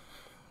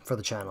 For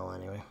the channel,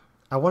 anyway.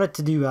 I wanted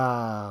to do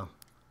a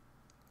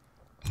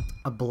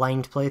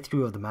blind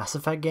playthrough of the Mass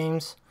Effect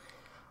games,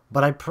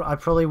 but I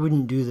probably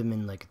wouldn't do them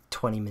in like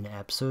 20-minute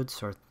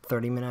episodes or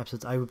 30-minute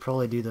episodes. I would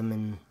probably do them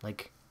in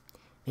like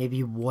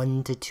maybe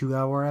 1 to 2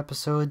 hour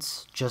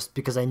episodes, just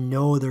because I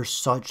know they're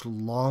such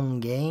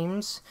long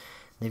games.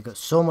 They've got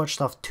so much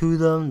stuff to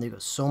them. They've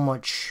got so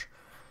much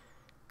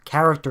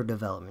character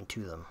development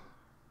to them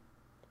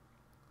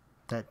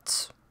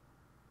that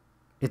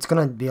it's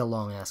gonna be a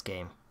long ass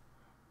game.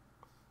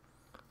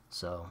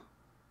 So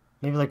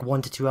maybe like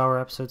 1 to 2 hour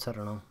episodes, I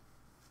don't know.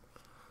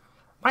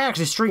 I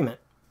actually stream it.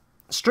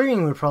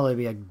 Streaming would probably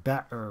be a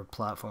better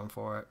platform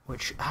for it,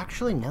 which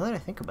actually, now that I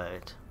think about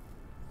it,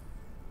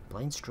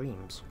 blind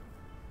streams.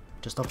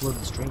 Just upload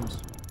the streams.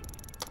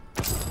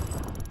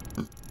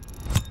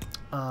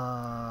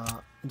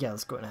 Yeah,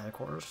 let's go into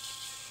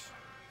headquarters.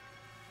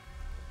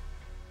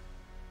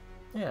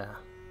 Yeah.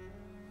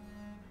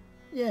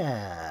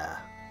 Yeah.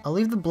 I'll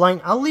leave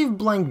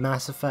blind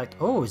Mass Effect.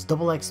 Oh, it's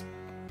double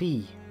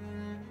XP.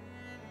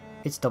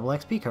 It's double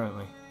XP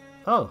currently.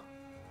 Oh.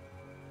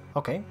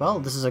 Okay, well,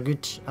 this is a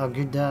good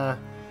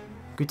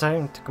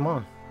time to come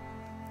on.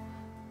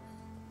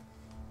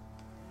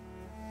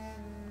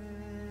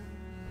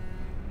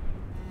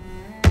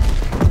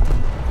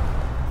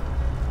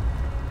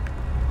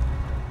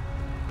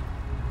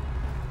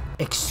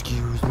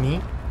 Excuse me?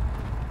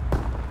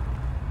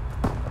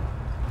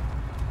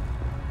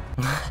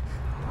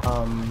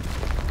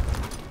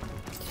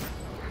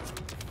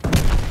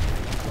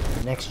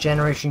 Next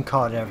generation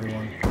COD,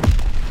 everyone.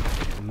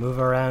 Move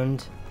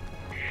around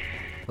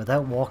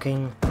without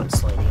walking, but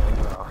sliding on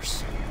your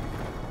arse.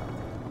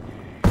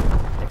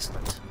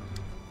 Excellent.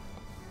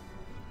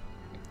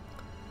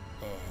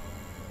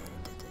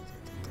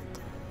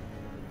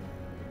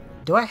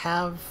 Do I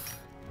have...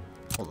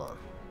 Hold on.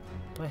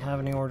 Do I have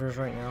any orders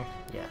right now?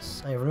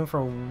 Yes. I have room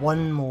for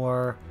one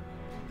more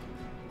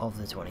of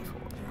the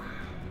 24.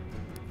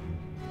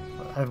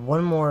 I have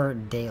one more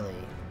daily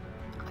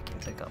I can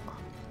pick up.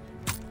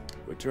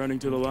 Returning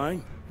to the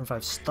line.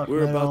 5 stuck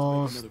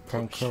medals,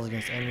 10 kills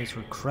against enemies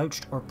who are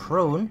crouched or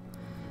prone.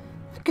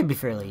 That could be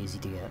fairly easy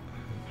to get.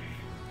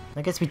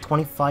 That gets me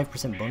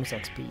 25% bonus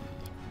XP.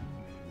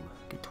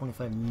 Get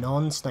 25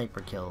 non-sniper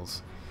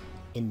kills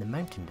in the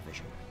mountain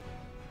division.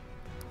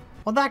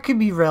 Well, that could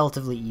be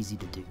relatively easy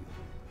to do.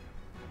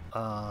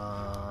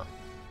 And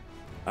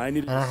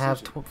I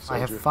have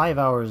 5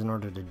 hours in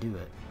order to do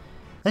it.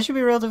 That should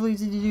be relatively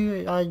easy to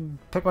do. I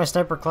pick my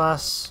sniper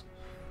class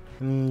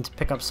and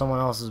pick up someone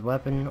else's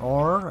weapon,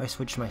 or I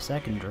switch to my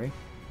secondary.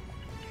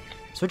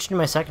 Switching to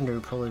my secondary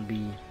would probably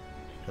be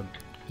the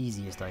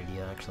easiest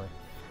idea, actually.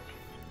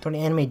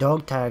 20 enemy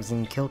dog tags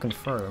and kill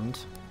confirmed.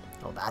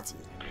 Oh, that's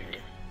easy.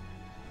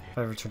 If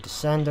I return to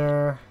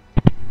sender,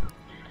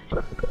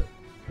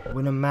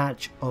 win a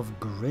match of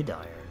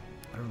gridiron.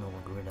 I don't know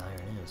what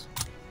gridiron is.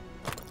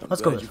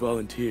 Let's go Glad with you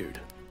volunteered.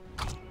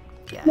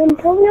 yeah. What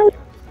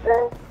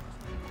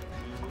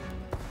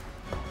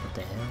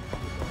the hell?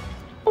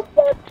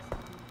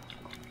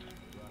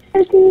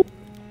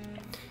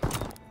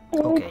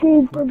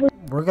 Okay,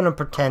 we're gonna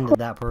pretend that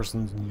that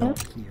person's not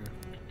here.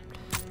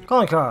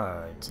 Calling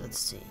cards. Let's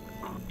see.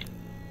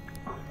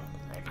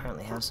 I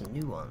apparently have some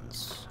new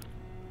ones.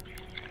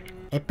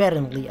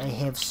 Apparently, I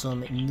have some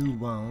new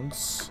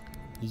ones.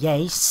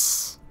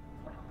 Yes.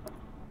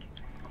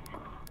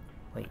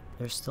 Wait,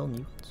 there's still new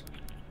ones.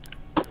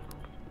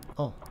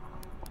 Oh.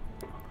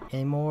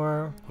 Any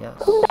more? Yes.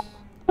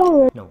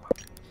 No more.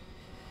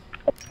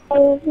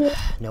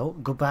 No,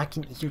 go back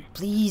in here,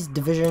 please.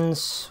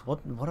 Divisions.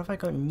 What have I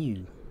got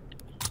new?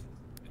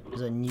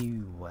 Is a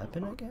new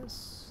weapon, I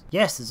guess?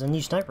 Yes, it's a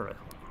new sniper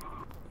rifle.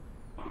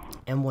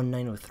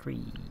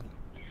 M1903.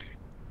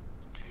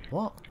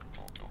 What?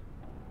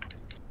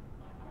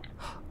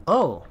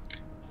 Oh!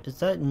 Is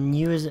that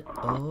new as in...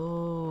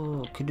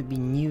 Oh! Could it be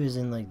new as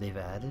in, like, they've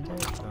added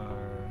it?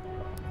 Or...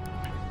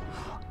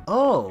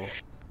 Oh!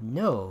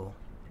 No!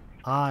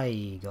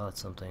 I got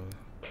something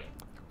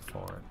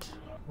for it.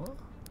 What?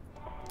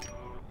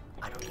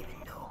 I don't even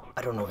know.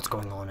 I don't know what's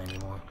going on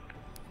anymore.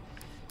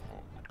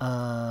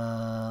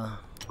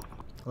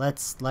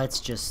 Let's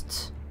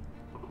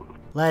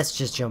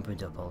just jump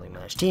into a bowling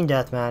match. Team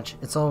deathmatch.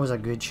 It's always a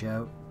good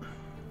shout.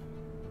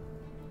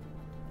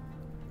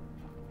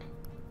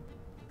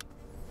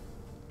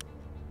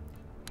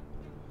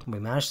 We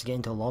managed to get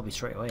into a lobby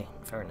straight away.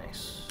 Very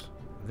nice.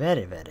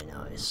 Very, very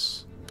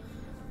nice.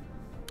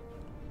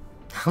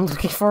 I'm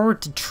looking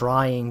forward to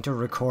trying to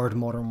record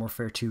Modern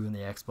Warfare 2 in the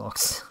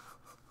Xbox.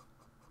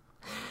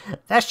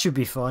 That should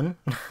be fun.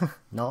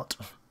 Not.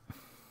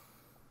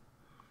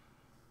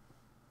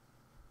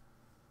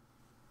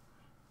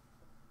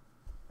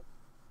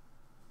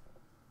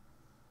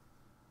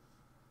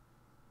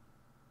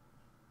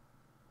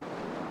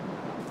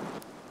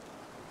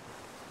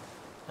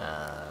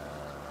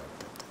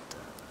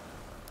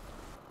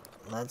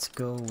 Let's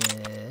go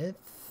with...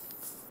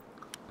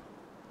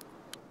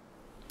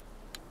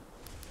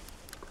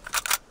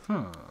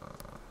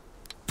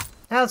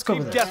 let's go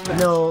with this.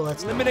 No,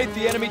 let's eliminate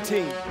the enemy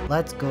team.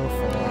 Let's go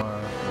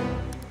for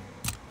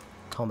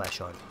combat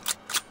shot.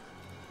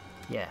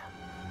 Yeah,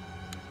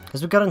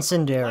 because we got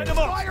incendiary.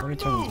 Let me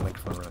turn this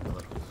microphone around a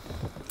little.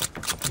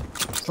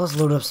 So let's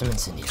load up some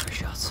incendiary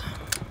shots.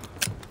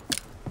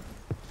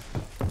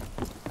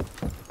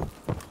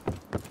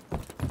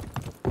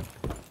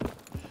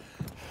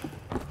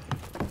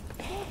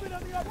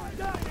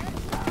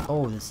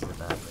 Oh, this is a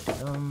bad way.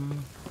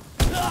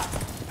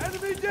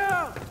 Enemy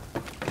down.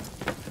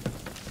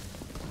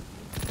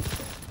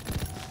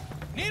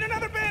 Need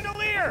another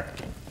bandolier!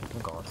 Oh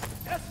god.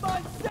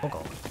 Oh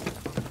god.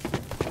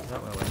 Get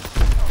out my way.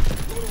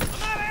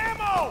 I'm out of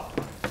ammo!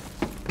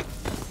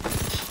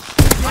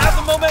 I have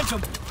the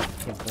momentum!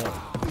 Good boy.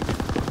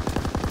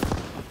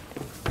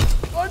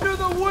 Under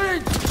the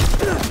wing!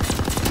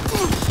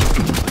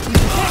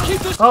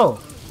 Oh!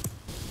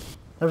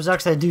 There was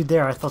actually a dude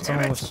there. I thought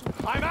someone was...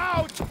 I'm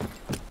out!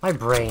 My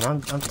brain,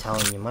 I'm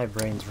telling you, my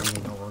brain's really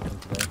not working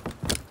today.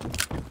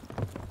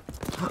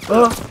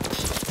 Oh!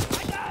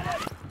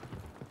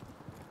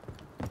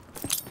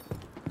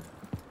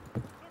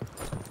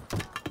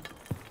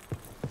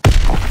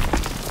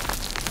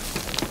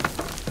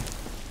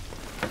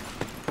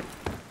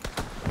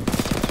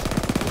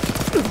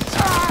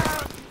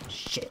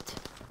 Shit.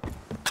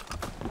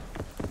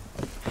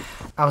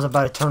 I was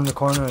about to turn the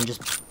corner and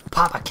just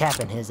pop a cap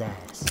in his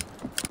ass.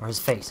 Or his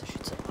face, I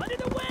should say.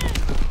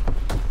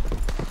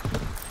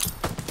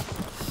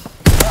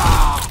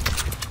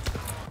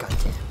 God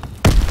damn.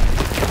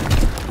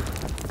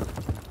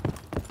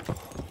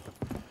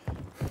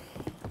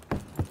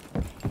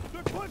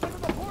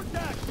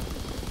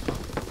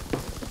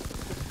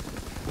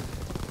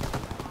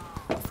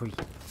 If we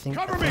think,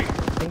 cover me!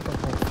 Think of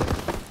one,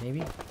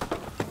 maybe.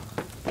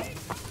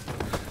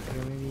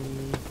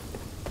 Maybe.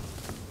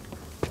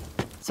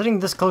 Sitting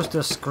this close to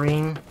a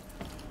screen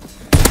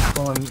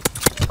while I'm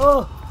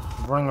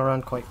running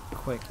around quite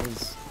quick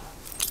is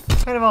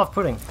kind of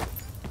off-putting.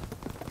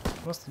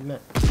 I must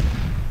admit.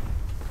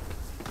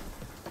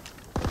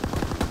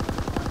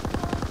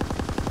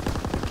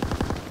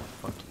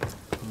 Fuck you.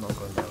 I'm not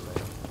going down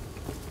there.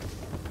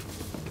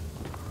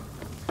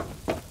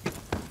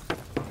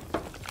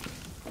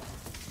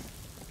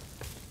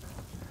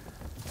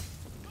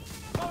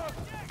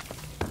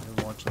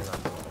 You're watching that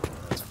one.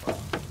 That's fine.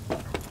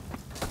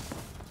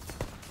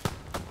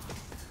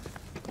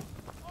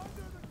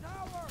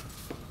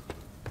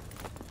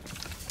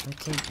 I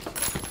take...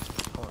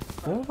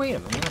 Oh, wait a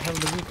minute. I have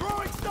the weak...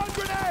 Throwing stun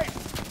grenade!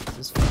 This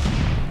is fun.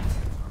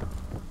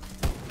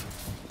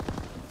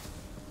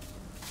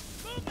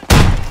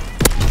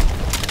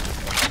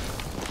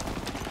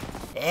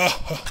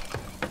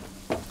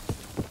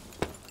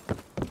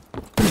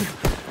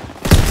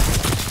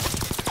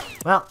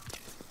 Well.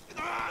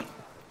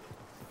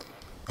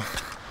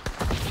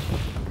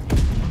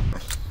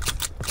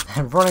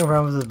 Running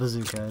around with a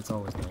bazooka, it's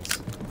always nice.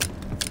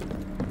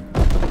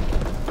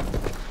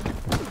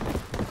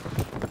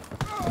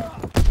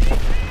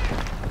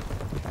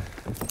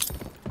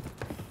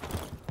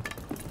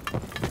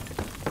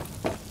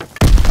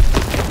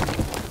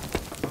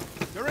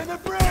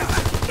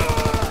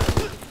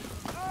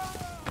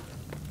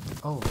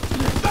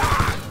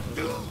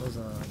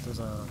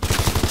 There's a...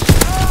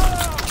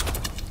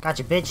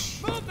 Gotcha,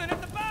 bitch!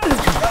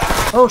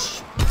 Oh,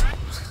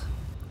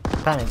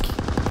 Panic.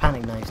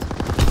 Panic knifed.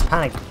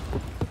 Panic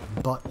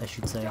butt, I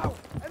should say.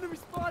 Enemy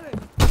spotted.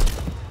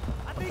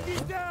 I think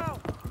he's down.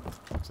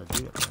 What's that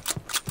dude up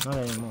there? Not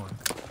anymore.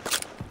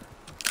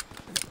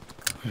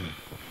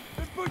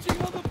 They're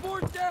pushing on the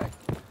board deck.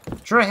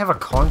 Sure, I have a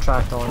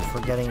contract on for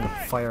getting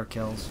fire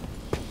kills.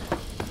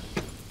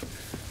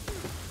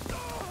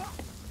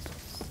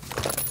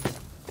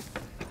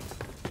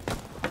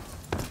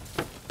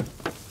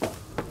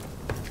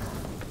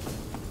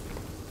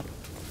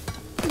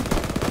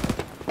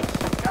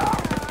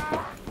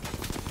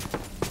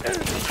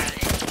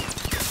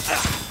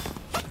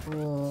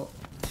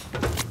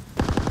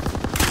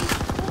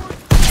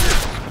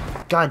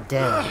 God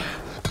damn.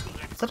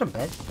 Is that a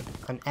bed?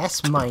 An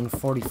S-Mine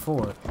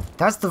 44.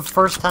 That's the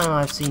first time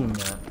I've seen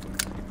that.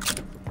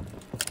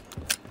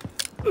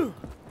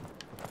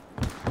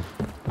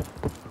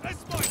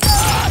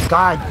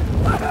 God.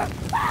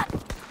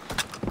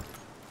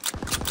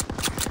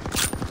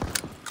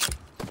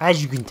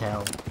 As you can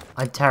tell,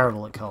 I'm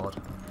terrible at COD.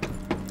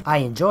 I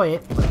enjoy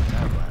it, but I'm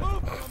terrible at it.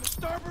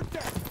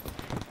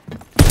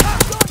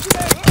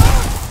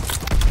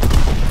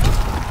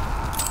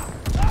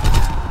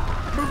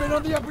 Moving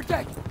on the upper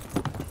deck.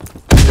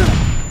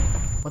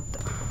 What the?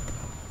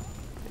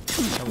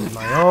 That was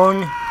my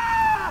own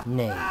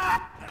name.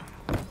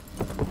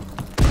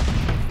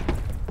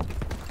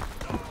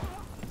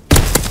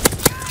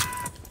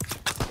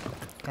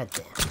 God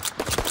damn.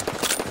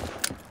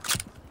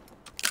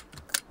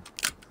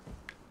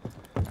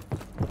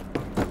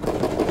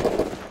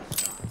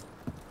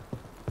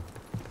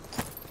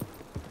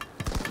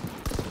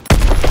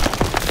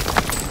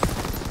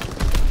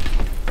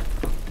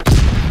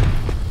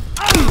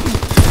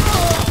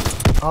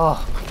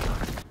 Oh my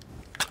god.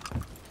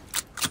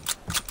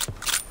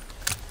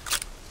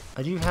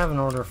 I do have an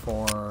order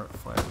for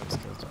fire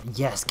kills.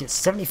 Yes, get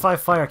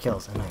 75 fire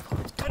kills. And I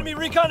have enemy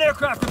recon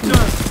aircraft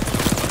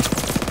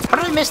observed. How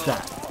did I miss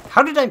that?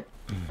 How did I? You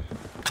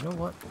know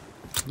what?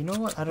 You know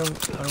what? I don't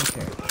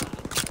care.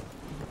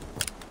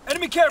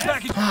 Enemy care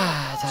package.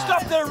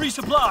 Stop there,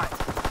 resupply.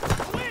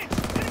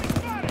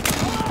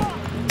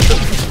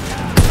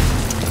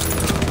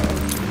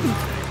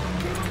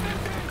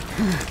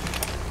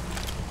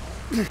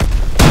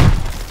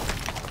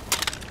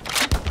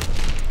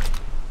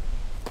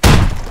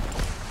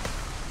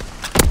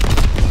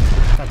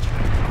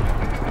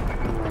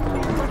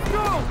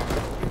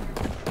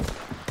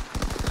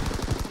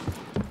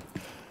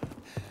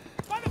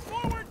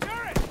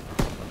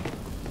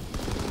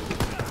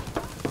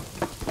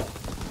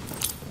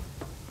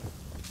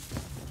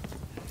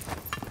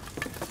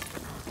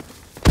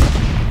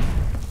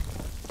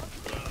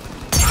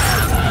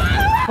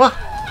 What?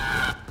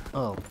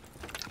 Oh.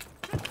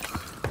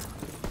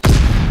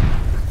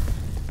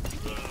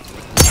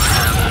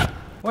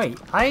 Wait,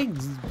 I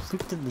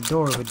looked at the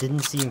door but didn't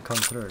see him come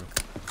through.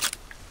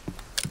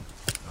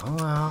 Oh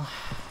well.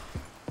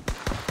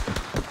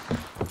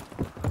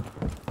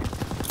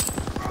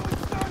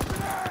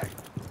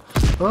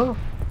 Oh.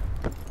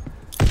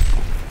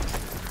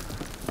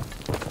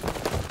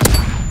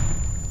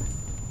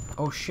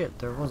 Oh shit,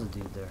 there was a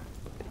dude there.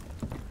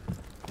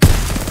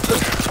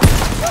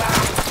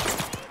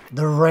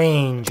 The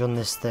range on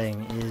this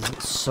thing is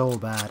so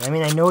bad. I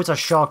mean, I know it's a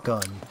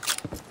shotgun,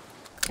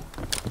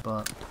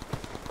 but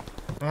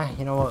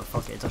you know what?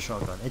 Fuck it, it's a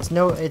shotgun. It's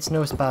no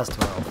Spaz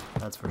 12,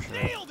 that's for sure.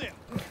 Nailed it.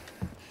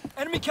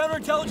 Enemy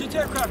counterintelligence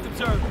aircraft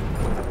observed.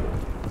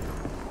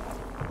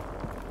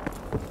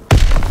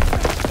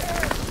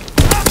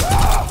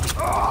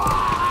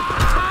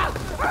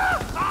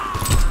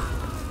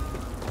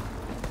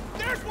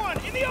 There's one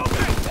in the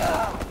open.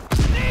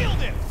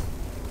 Nailed it.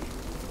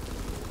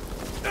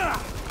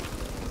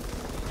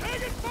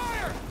 Taking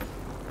fire.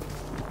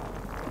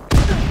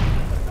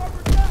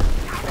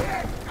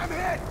 I'm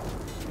hit.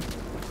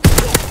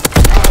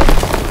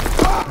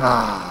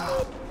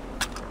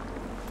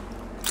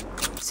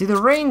 See, the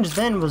range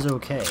then was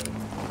okay.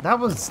 That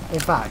was, in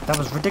fact, that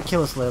was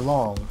ridiculously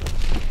long.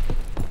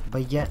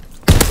 But yet,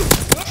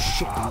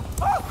 shit.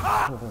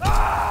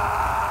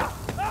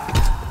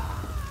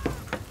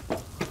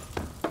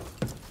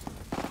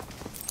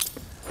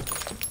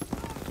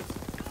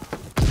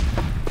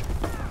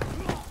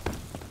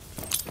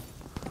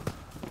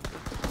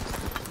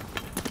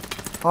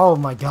 Oh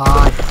my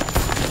god.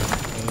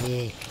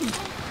 Hey.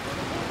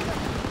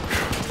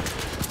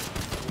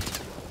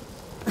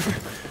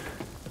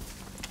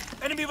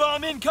 Enemy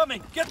bomb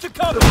incoming. Get to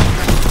cover.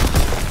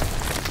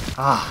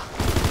 Ah.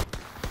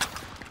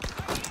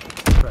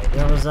 Right,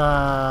 there was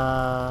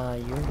a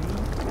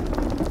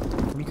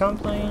recon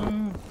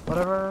plane,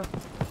 whatever.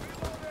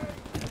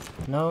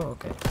 No,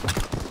 okay.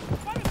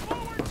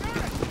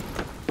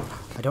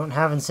 I don't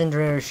have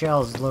incendiary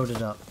shells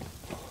loaded up,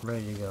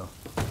 ready to go.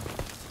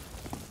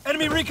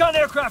 Enemy recon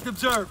aircraft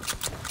observed.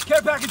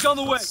 Care package on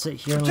the way. Let's sit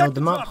here and Protect load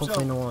them the up. drop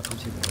Hopefully, zone. no one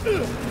comes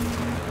here.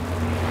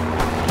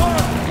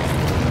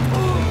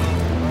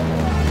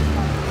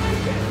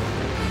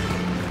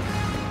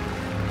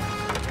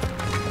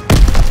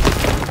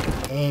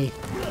 A.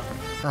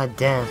 God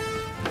damn.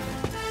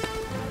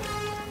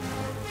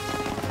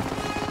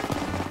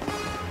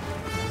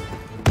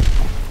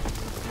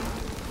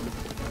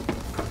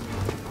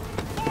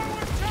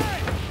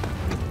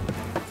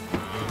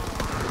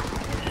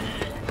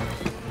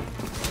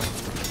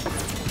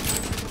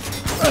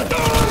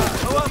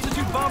 Low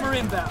altitude bomber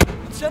inbound.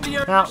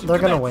 Incendiary Now, mission they're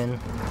gonna commenced. win.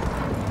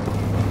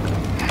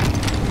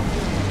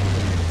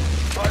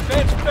 Our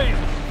advance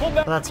failed. Pull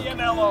back That's to the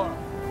okay.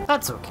 MLR.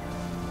 That's okay.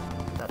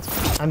 That's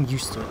okay. I'm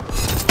used to it.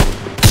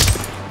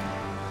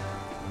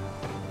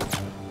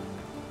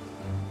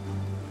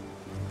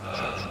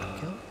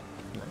 Kill.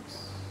 Nice.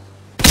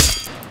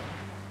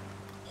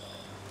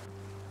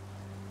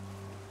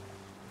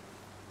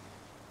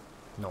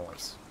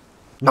 Nice.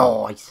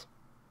 Nice.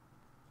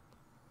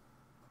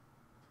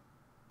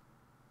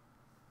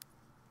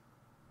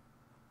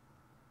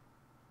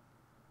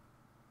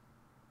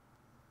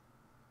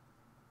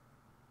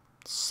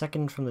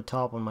 Second from the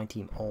top on my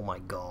team. Oh my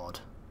god.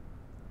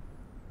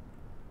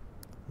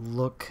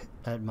 Look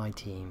at my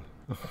team.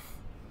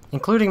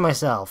 Including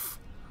myself.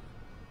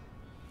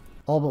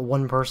 All but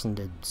one person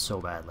did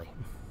so badly.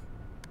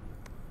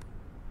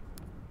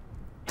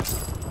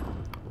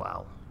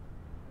 Wow.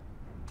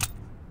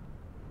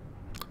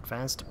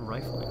 Advanced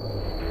rifling.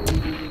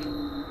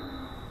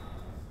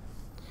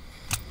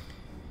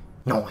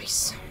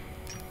 Nice.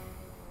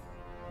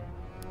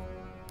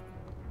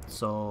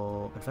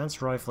 So,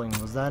 advanced rifling,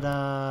 was that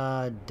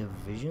a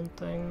division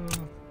thing?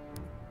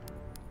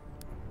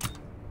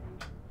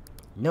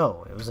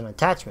 No, it was an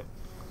attachment.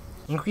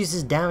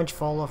 Increases damage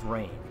fall off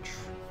range.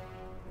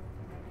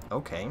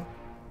 Okay.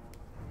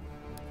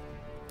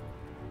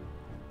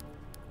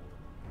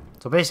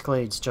 So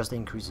basically, it's just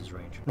increases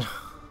range.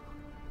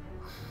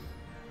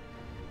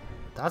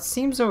 That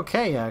seems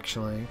okay,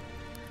 actually.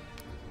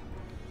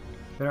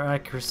 Better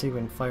accuracy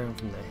when firing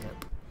from the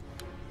hip.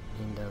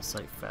 Aim down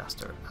sight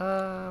faster.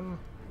 I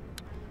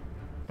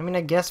mean,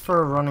 I guess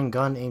for a running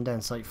gun, aim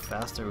down sight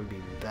faster would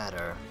be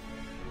better.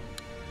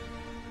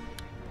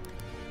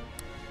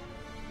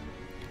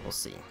 We'll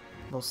see.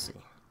 We'll see.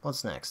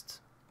 What's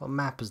next? What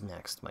map is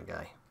next, my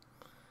guy?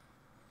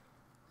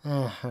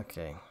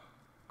 Okay.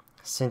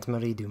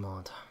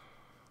 Sainte-Marie-du-Monde.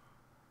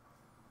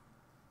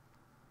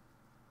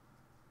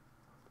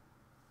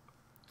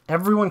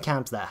 Everyone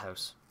camps that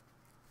house.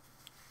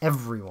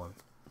 Everyone.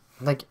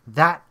 Like,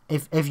 that,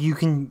 if you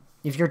can,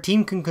 if your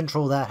team can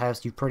control that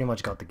house, you pretty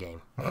much got the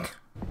game.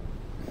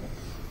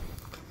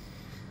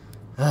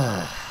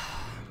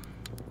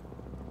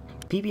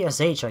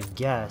 PPSH, I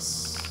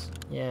guess.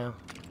 Yeah.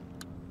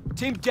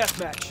 Team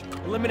deathmatch.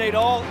 Eliminate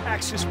all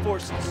Axis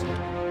forces. Is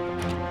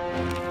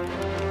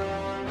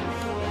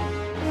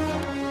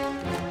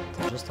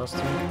it just us two?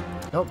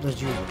 Nope,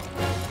 there's you.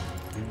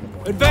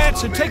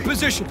 Advance and take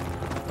position.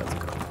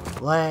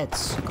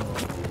 Let's go.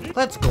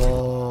 Let's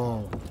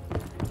go.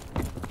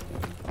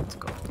 Let's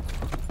go.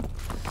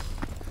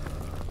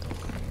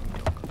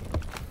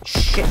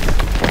 Shit.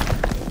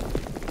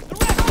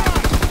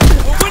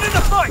 We're winning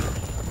the fight.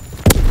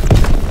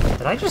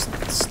 Did I just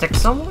stick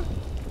someone?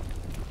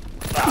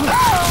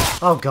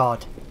 Oh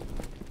god.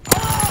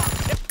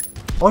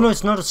 Oh no,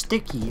 it's not a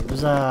sticky. It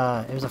was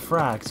a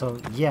frag. So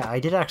yeah, I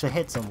did actually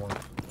hit someone.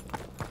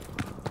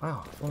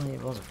 Wow, if only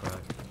it was a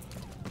frag.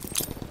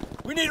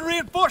 We need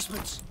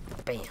reinforcements.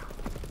 Bam.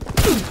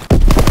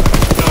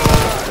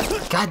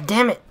 God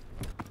damn it.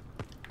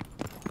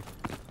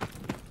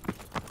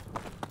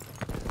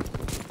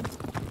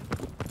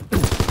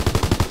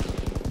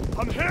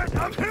 I'm hit.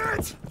 I'm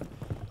hit.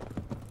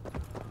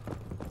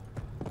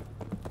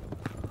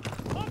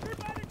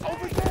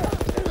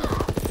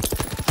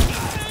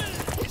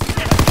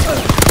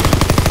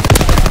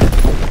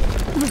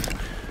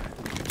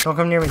 Don't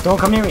come near me. Don't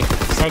come near me. I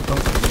said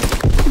don't come near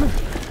me.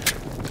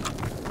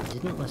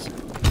 Didn't listen.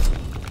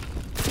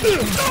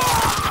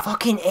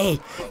 Fucking A.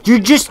 You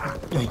just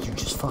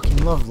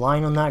fucking love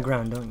lying on that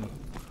ground, don't you?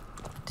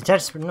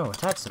 Detach, no,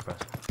 attach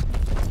suppressor.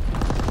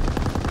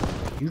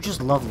 You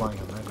just love lying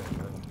on that ground,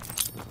 don't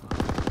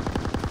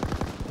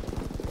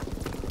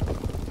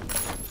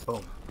you?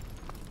 Boom.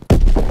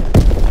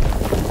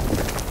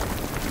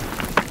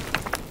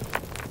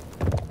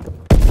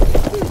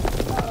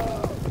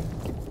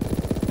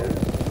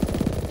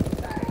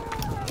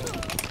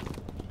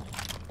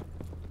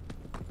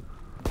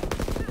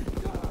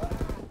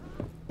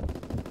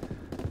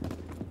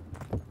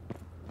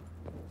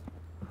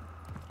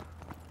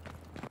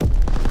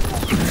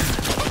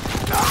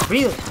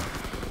 Really?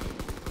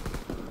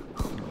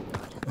 Oh my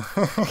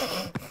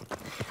god.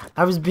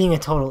 I was being a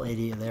total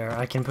idiot there.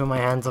 I can put my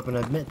hands up and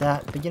admit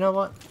that, but you know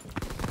what?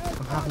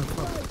 I'm having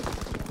fun.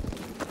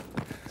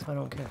 So I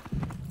don't care.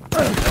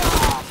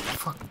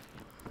 Fuck.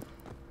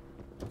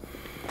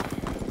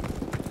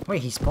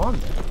 Wait, he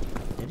spawned there.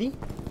 Did he?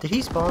 Did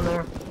he spawn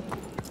there?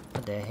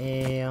 What the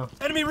hell?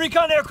 Enemy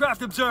recon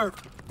aircraft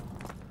observed.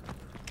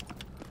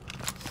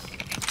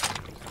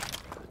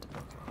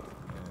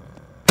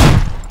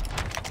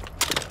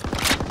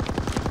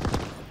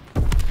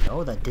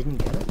 Oh, that didn't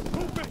get it.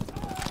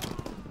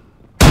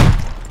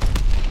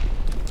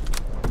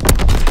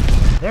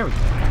 There we go.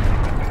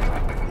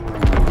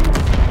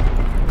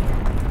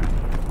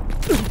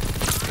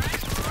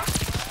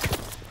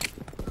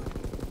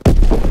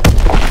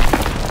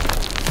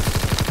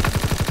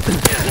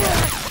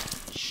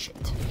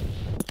 Shit.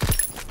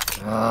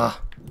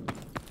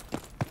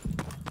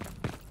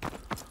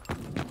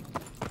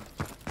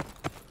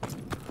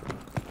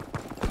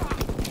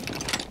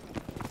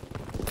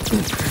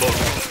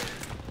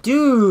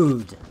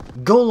 Dude!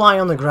 Go lie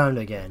on the ground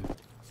again.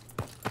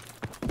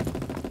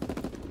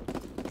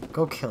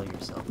 Go kill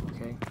yourself,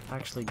 okay?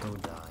 Actually, go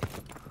die.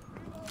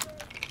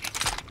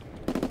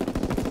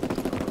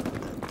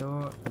 That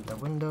door, at the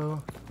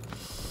window.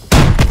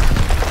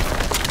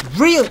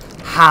 Really?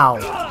 How?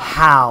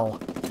 How?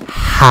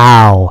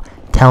 How?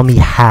 Tell me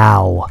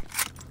how.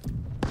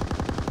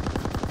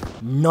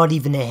 Not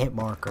even a hit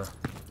marker.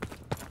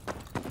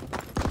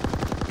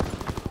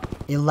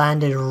 It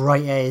landed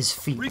right at his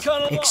feet,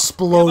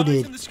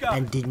 exploded,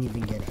 and didn't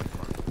even get hit.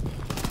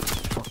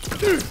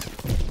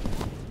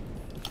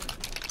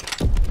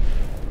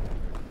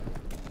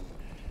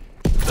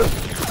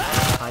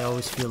 I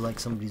always feel like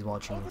somebody's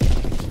watching me.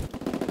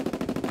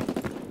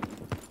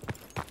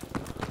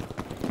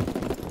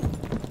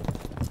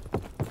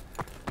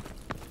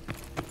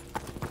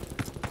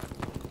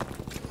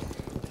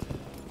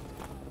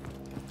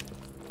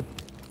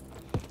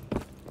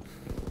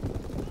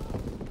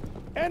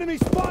 Enemy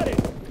spotted!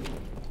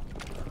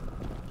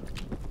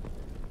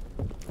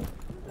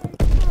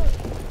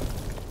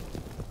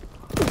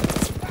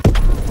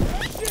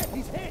 Shit,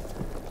 he's hit!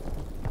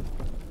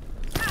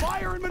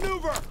 Fire and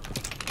maneuver!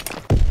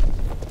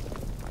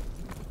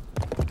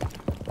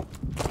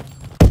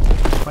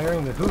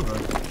 Firing the Hoover?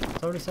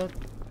 That's what he said?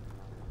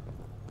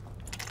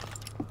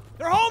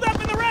 They're holed up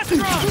in the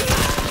restaurant!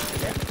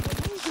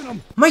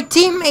 My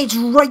teammate's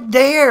right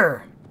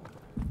there!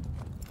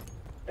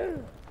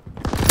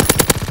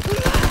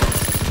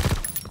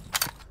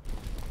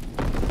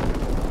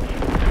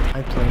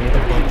 I'm playing with a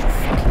bunch of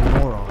fucking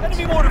morons.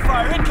 Enemy mortar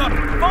fire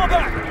incoming! Fall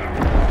back!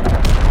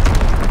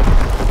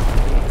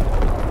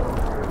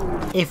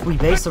 If we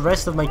base the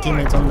rest of my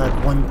teammates on that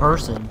one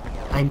person,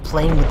 I'm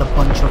playing with a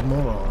bunch of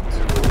morons.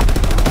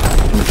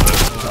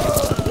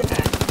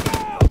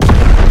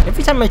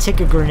 Every time I take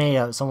a grenade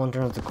out, someone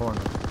turns the corner.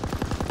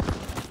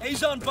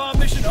 Azon bomb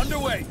mission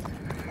underway!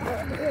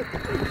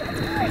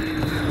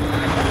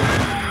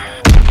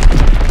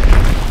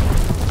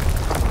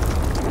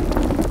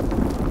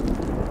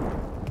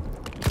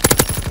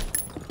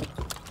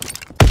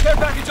 Care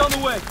package on the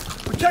way!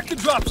 Protect the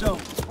drop zone!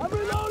 I'm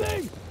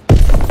reloading!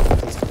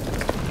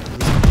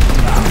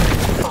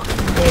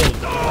 Hey,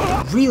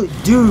 really?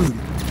 Dude!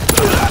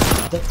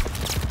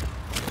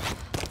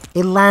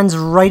 It lands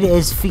right at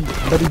his feet,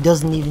 but he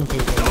doesn't even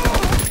take it.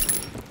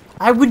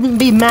 I wouldn't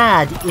be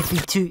mad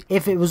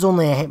if it was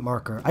only a hit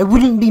marker. I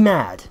wouldn't be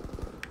mad.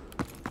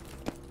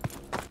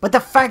 But the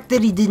fact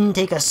that he didn't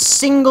take a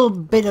single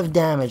bit of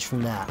damage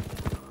from that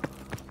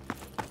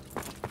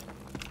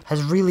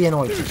has really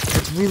annoyed me.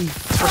 It's really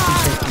fucking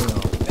pissed me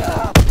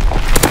off.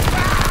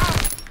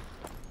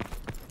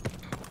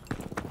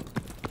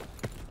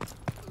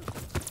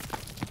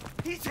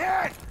 He's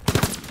hit!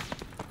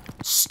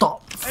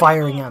 Stop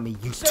firing at me,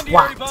 you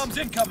twat! Bombs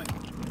incoming!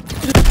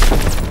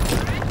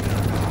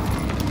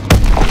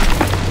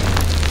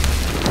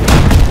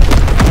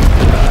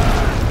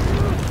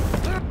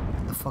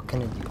 What the fuck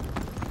can I do?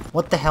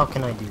 What the hell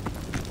can I do?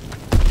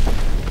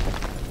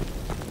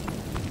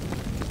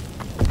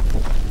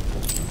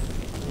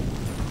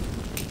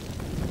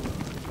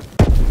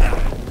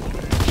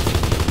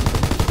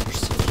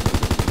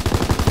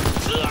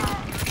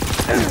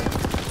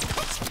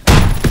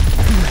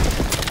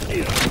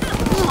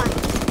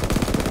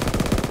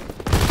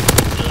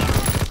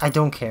 I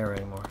don't care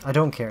anymore. I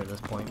don't care at this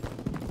point.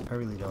 I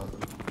really don't.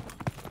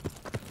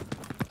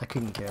 I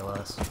couldn't care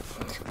less.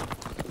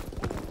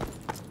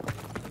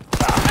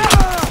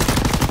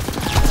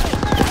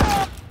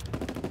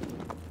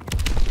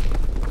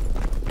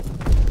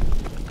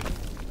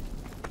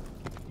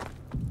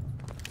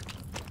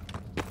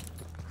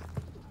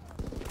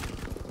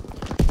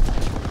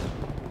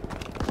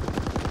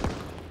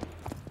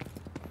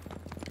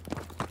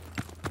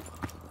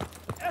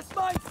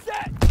 S-mine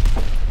set!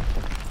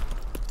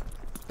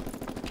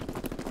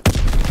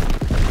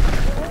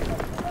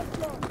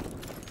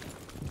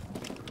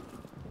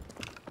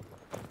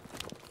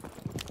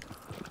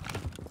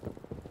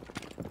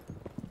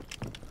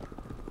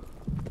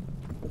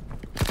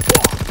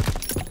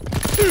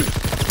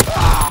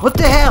 What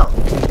the hell?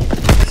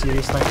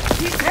 Seriously?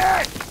 He's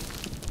hit!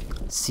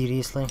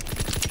 Seriously?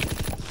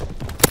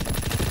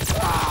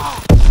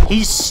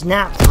 He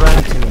snapped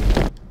right to me.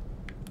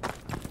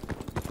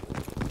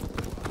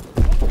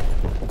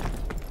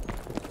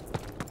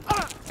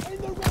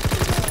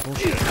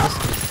 Bullshit. This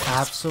is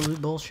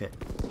absolute bullshit.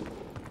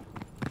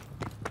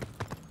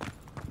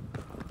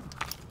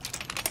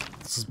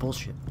 This is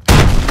bullshit.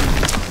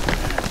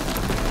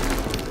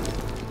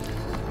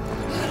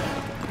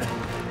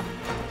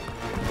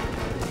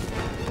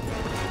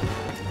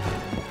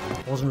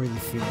 Wasn't really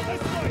feeling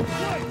it.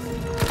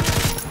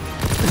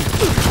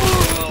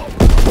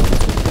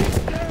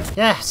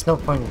 Yeah, it's no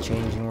point in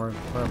changing. We're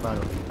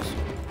about to lose.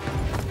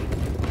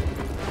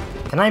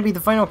 Can I be the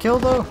final kill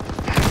though?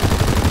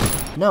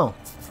 No.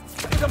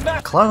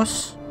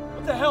 Close.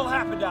 What the hell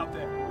happened out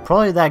there?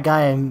 Probably that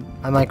guy in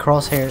my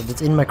crosshair,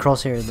 that's in my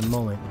crosshair at the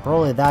moment.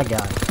 Probably that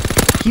guy.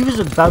 He was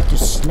about to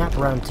snap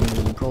around to me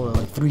and probably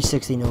like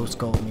 360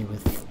 no-scope me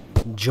with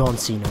John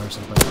Cena or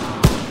something.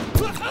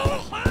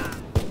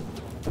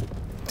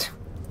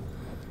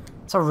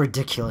 That's how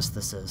ridiculous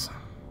this is.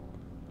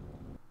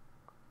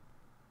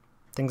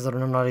 Things that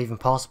are not even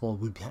possible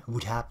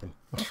would happen.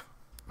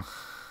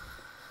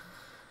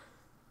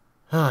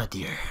 Oh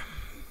dear.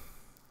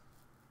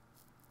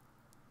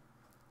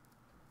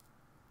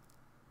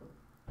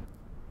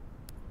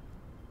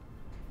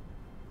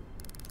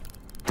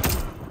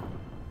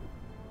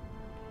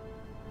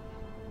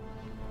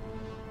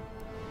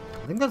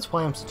 I think that's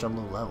why I'm such a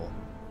low level.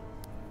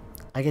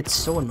 I get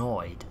so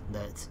annoyed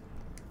that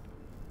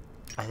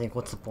I think,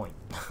 what's the point?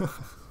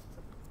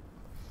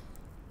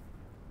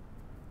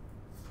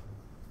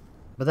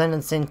 But then at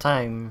the same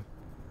time,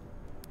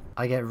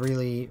 I get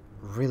really,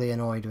 really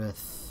annoyed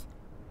with.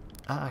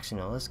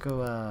 Actually, no. Let's go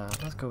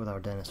with our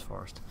dentist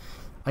first.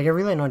 I get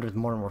really annoyed with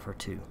Modern Warfare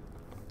 2,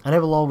 and it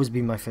will always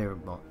be my favorite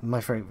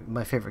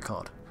favorite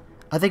COD.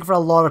 I think for a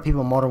lot of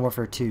people, Modern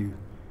Warfare 2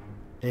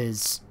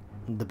 is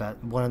the best,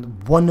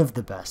 one of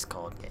the best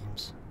COD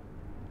games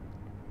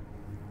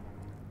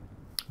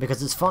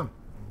because it's fun.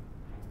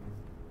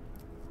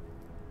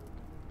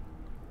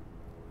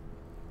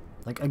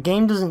 Like, a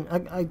game doesn't...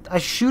 A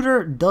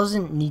shooter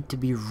doesn't need to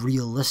be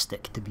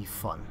realistic to be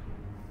fun.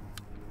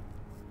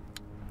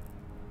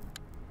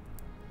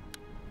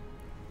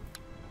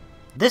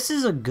 This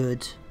is a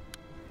good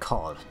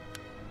COD.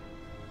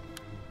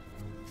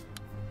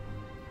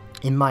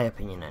 In my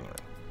opinion, anyway.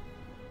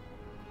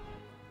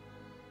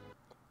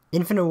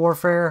 Infinite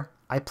Warfare,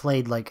 I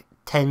played like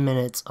 10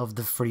 minutes of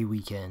the free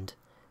weekend.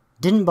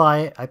 Didn't buy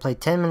it, I played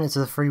 10 minutes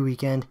of the free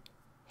weekend.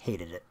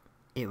 Hated it.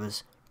 It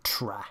was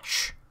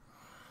trash.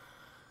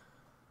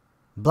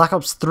 Black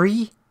Ops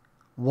 3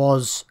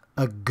 was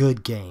a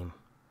good game.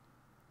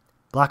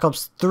 Black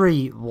Ops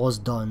 3 was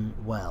done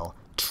well.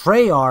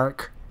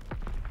 Treyarch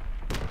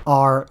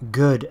are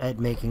good at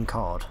making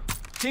COD.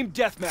 Team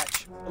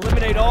deathmatch.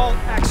 Eliminate all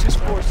Axis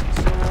forces.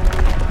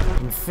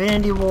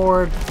 Infinity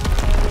Ward,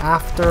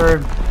 after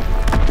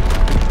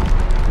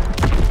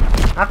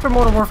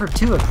Modern Warfare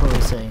 2, I'd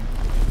probably say.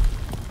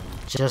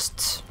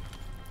 Just,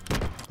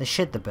 they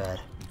shit the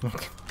bed.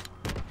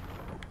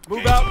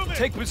 Move out and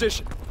take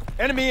position.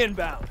 Enemy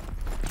inbound.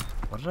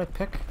 What did I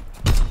pick?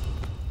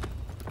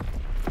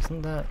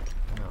 Isn't that...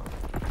 no.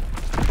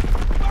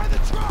 Fire the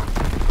truck!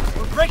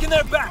 We're breaking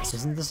their backs!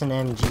 Isn't this an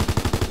MG?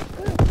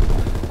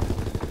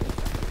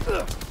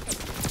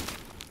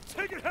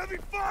 Taking heavy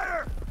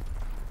fire!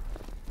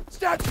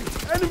 Statue!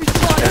 Enemy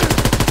fire!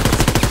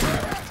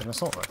 It's an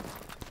assault rifle.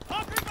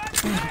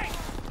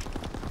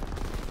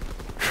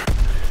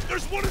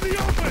 There's one in the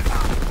open!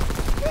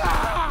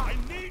 I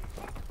need...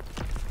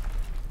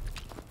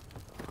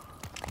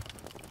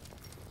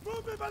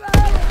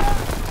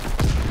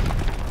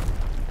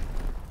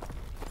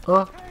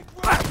 Oh,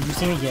 did you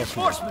see me? Yes.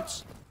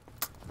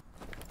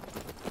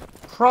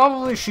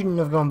 Probably shouldn't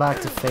have gone back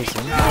to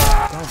facing.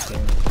 God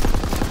damn it.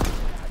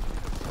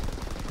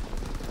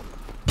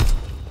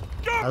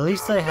 At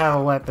least I have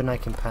a weapon I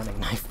can panic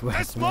knife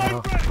with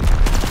now.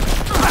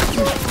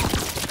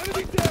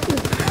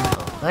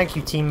 Thank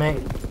you,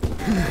 teammate.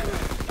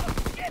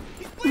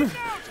 We're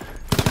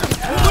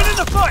winning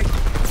the fight!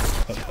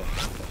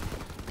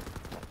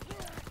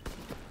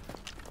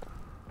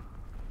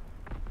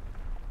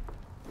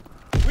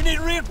 We need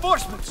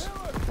reinforcements!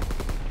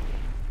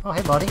 Oh,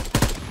 hey, buddy.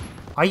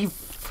 Are you...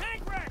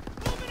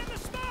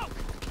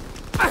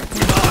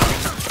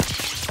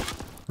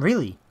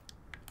 Really?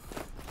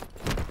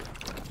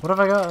 What have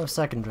I got? A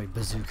secondary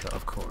bazooka,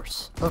 of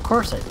course. Of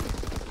course I do.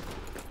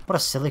 What a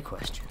silly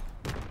question.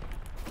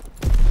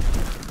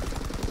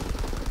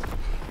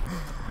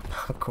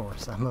 Of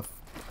course, I'm a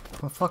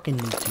fucking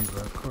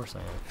YouTuber, of course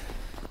I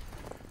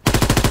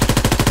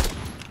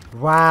am.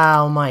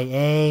 Wow, my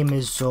aim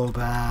is so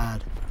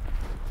bad.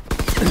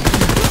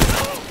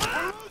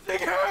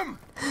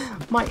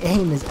 My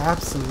aim is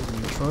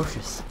absolutely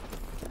atrocious.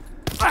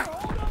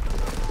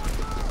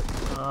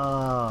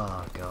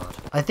 Oh god.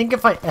 I think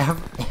if I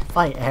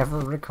ever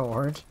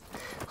record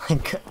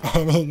like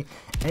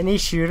any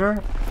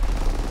shooter,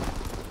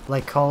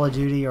 like Call of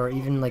Duty or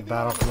even like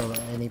Battlefield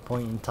at any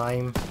point in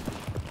time,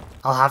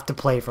 I'll have to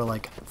play for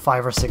like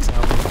 5 or 6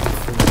 hours.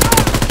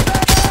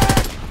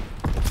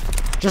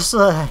 Just so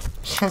that I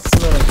kind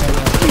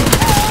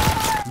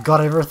of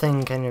got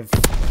everything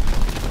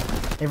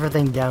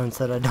down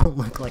so that I don't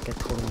look like a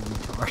total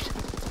retard.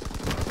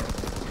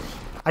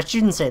 I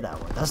shouldn't say that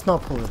word. That's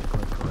not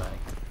politically correct.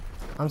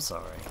 I'm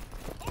sorry.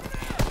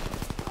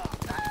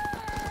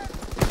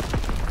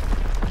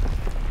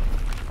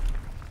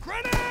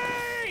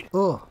 Grenade!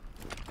 Oh.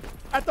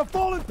 At the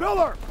fallen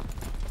pillar!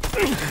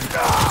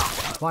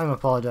 Why I'm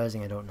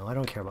apologizing, I don't know. I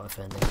don't care about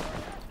offending.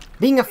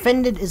 Being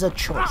offended is a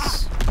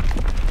choice,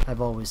 I've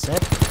always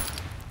said.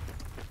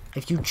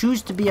 If you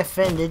choose to be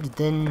offended,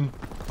 then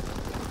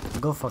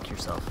go fuck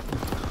yourself.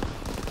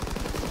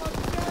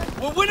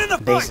 We're winning the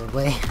fight.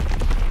 Basically.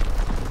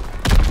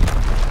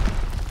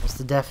 What's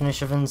the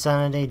definition of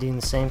insanity? Doing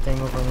the same thing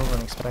over and over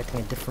and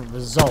expecting a different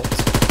result.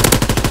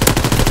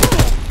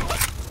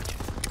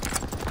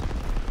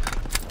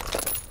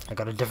 I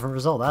got a different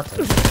result that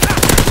time.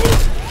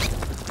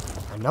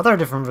 Another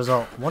different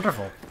result.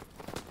 Wonderful.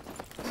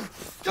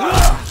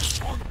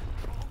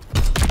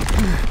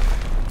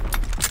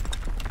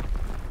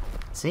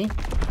 See?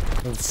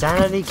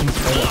 Insanity can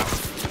pay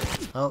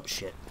off. Oh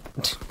shit.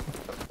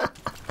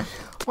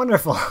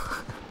 Wonderful.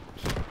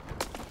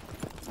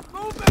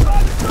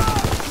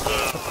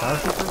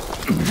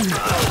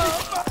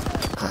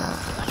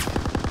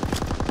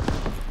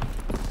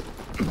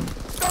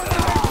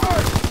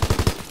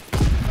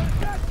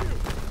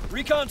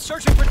 Recon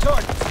searching for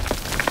targets.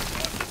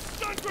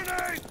 Stun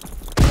grenade!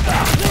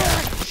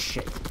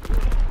 Shit.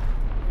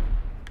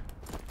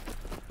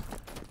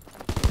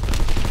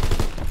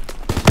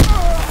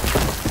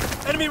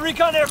 Enemy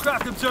recon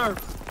aircraft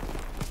observed.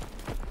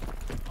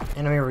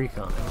 Enemy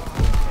recon.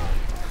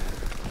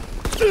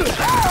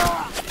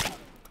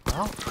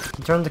 Well,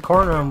 he turned the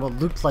corner and what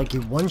looked like he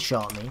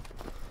one-shot me.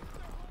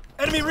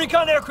 Enemy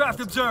recon aircraft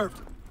observed.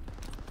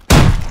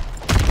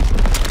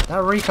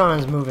 That recon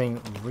is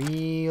moving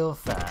real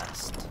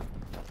fast.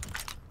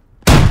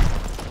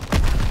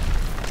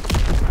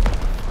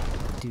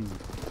 Dude,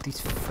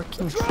 these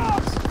freaking trees.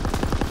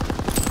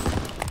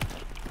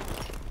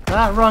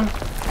 Ah, run!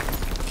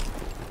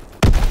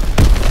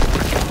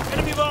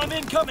 Enemy bomb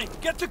incoming.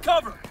 Get to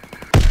cover.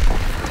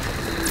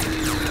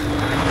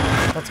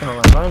 That's gonna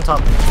land right on top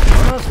of me.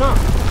 Oh, no, it's not.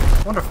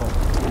 Wonderful.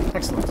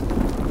 Excellent.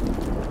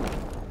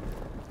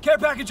 Care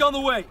package on the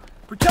way.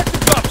 Protect the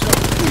drop zone.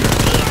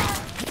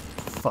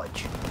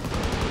 Fudge.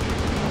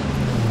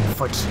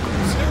 Fudge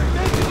squares. They're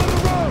engaging on the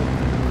road.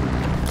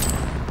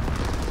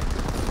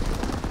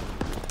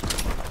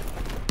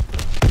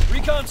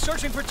 Recon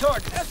searching for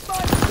targets. S5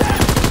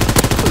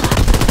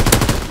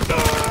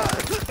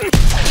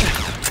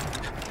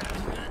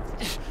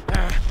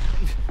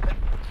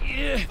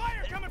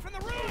 Fire coming from the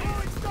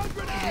room! Stun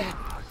grenade!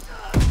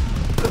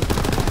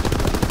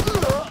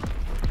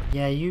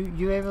 Yeah,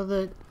 you able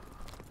to...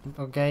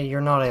 Okay,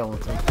 you're not able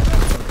to.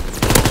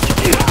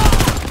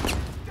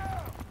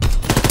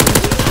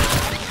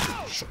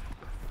 Shit.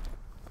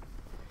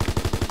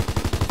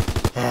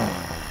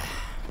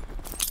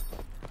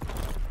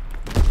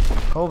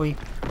 Kobe.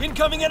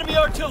 Incoming enemy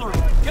artillery.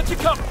 Get to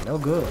cover. No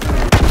good.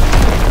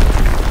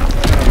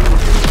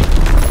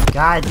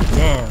 God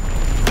damn.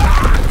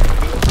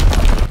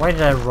 Why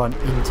did I run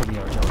into the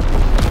artillery?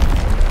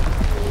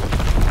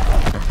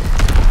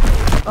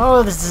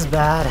 Oh, this is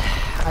bad.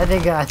 I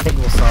think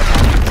we'll stop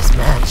after this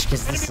match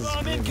because this is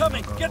bomb really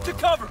incoming. not Get to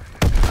well. cover.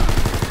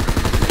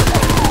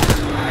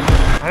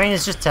 I mean,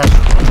 it's just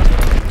testing.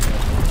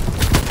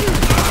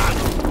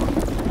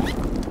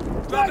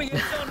 Dropping in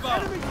stun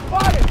bomb.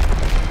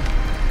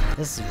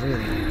 This is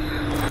really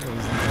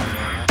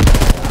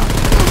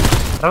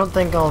I don't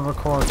think I'll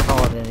record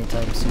COD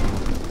anytime soon.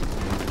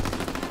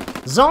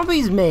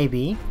 Zombies,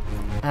 maybe.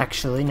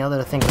 Actually, now that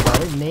I think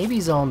about it, maybe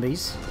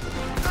zombies.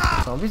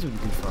 Zombies would be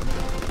good fun.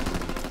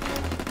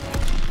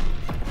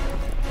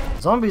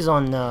 Zombies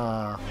on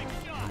the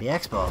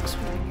Xbox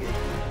would be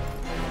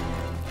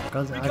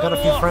good. I got a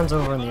few friends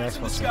over on the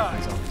Xbox that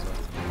play zombies with.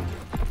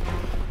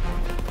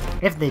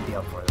 If they'd be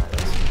up for that,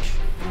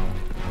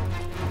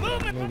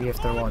 is. Maybe if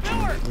they're watching,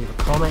 leave a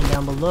comment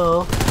down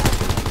below.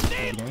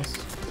 That'd be nice.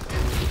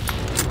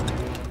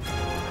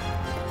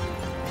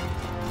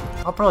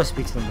 I'll probably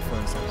speak to them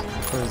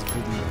before this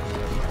video.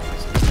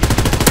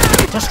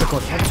 Testicle,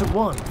 exit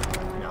 1.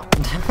 No.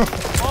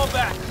 Fall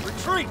back.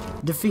 Retreat.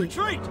 Defeat.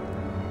 Retreat.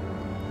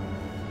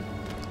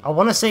 I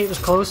want to say it was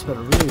close, but it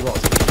really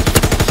wasn't.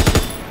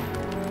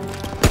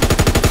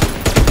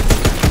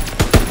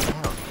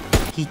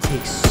 He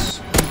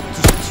just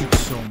took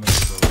so many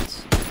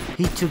bullets.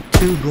 He took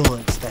 2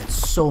 bullets. That's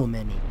so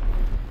many.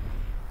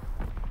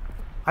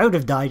 I would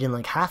have died in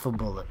like half a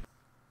bullet.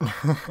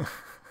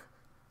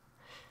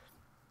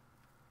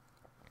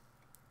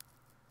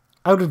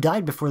 I would have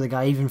died before the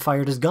guy even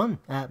fired his gun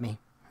at me.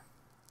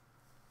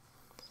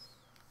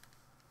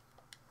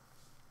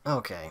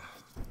 Okay.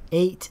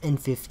 8 and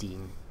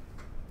 15.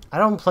 I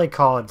don't play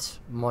COD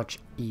much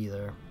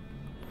either.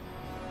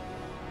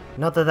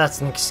 Not that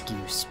that's an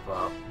excuse,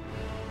 but...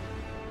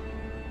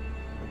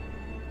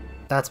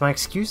 that's my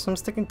excuse, I'm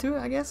sticking to it,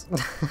 I guess?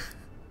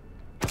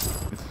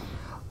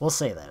 We'll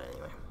say that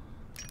anyway.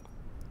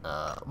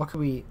 What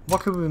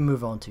could we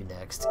move on to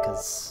next?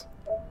 Because...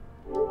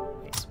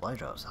 supply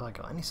drops. How do I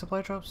go? Any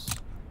supply drops?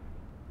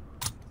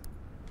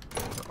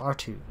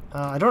 R2.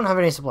 I don't have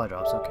any supply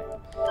drops, okay.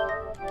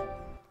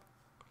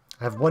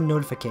 I have 1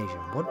 notification.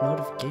 What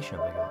notification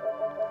have I got?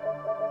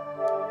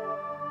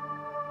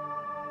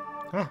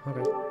 Ah,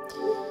 okay.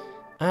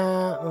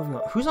 Moving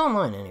on. Who's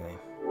online anyway?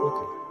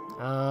 Okay.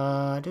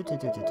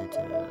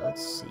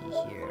 Let's see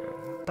here.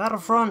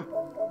 Battlefront?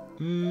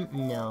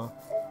 No.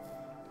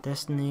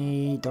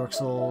 Destiny, Dark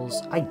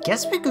Souls. I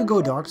guess we could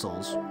go Dark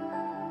Souls.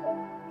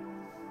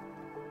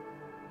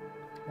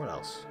 What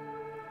else?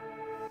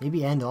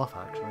 Maybe end off,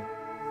 actually.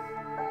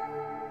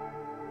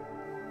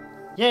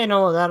 Yeah, you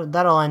know what,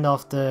 that'll end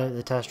off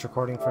the test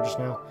recording for just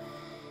now.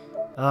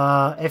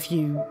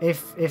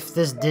 If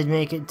this did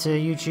make it to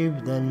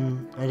YouTube,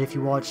 then, and if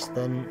you watched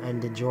then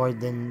and enjoyed,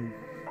 then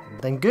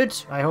good.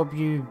 I hope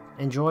you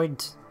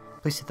enjoyed.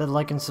 Please hit that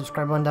like and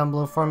subscribe button down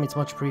below for me. It's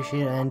much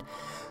appreciated, and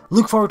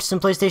look forward to some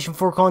PlayStation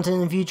 4 content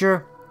in the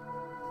future.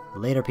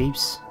 Later,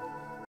 peeps.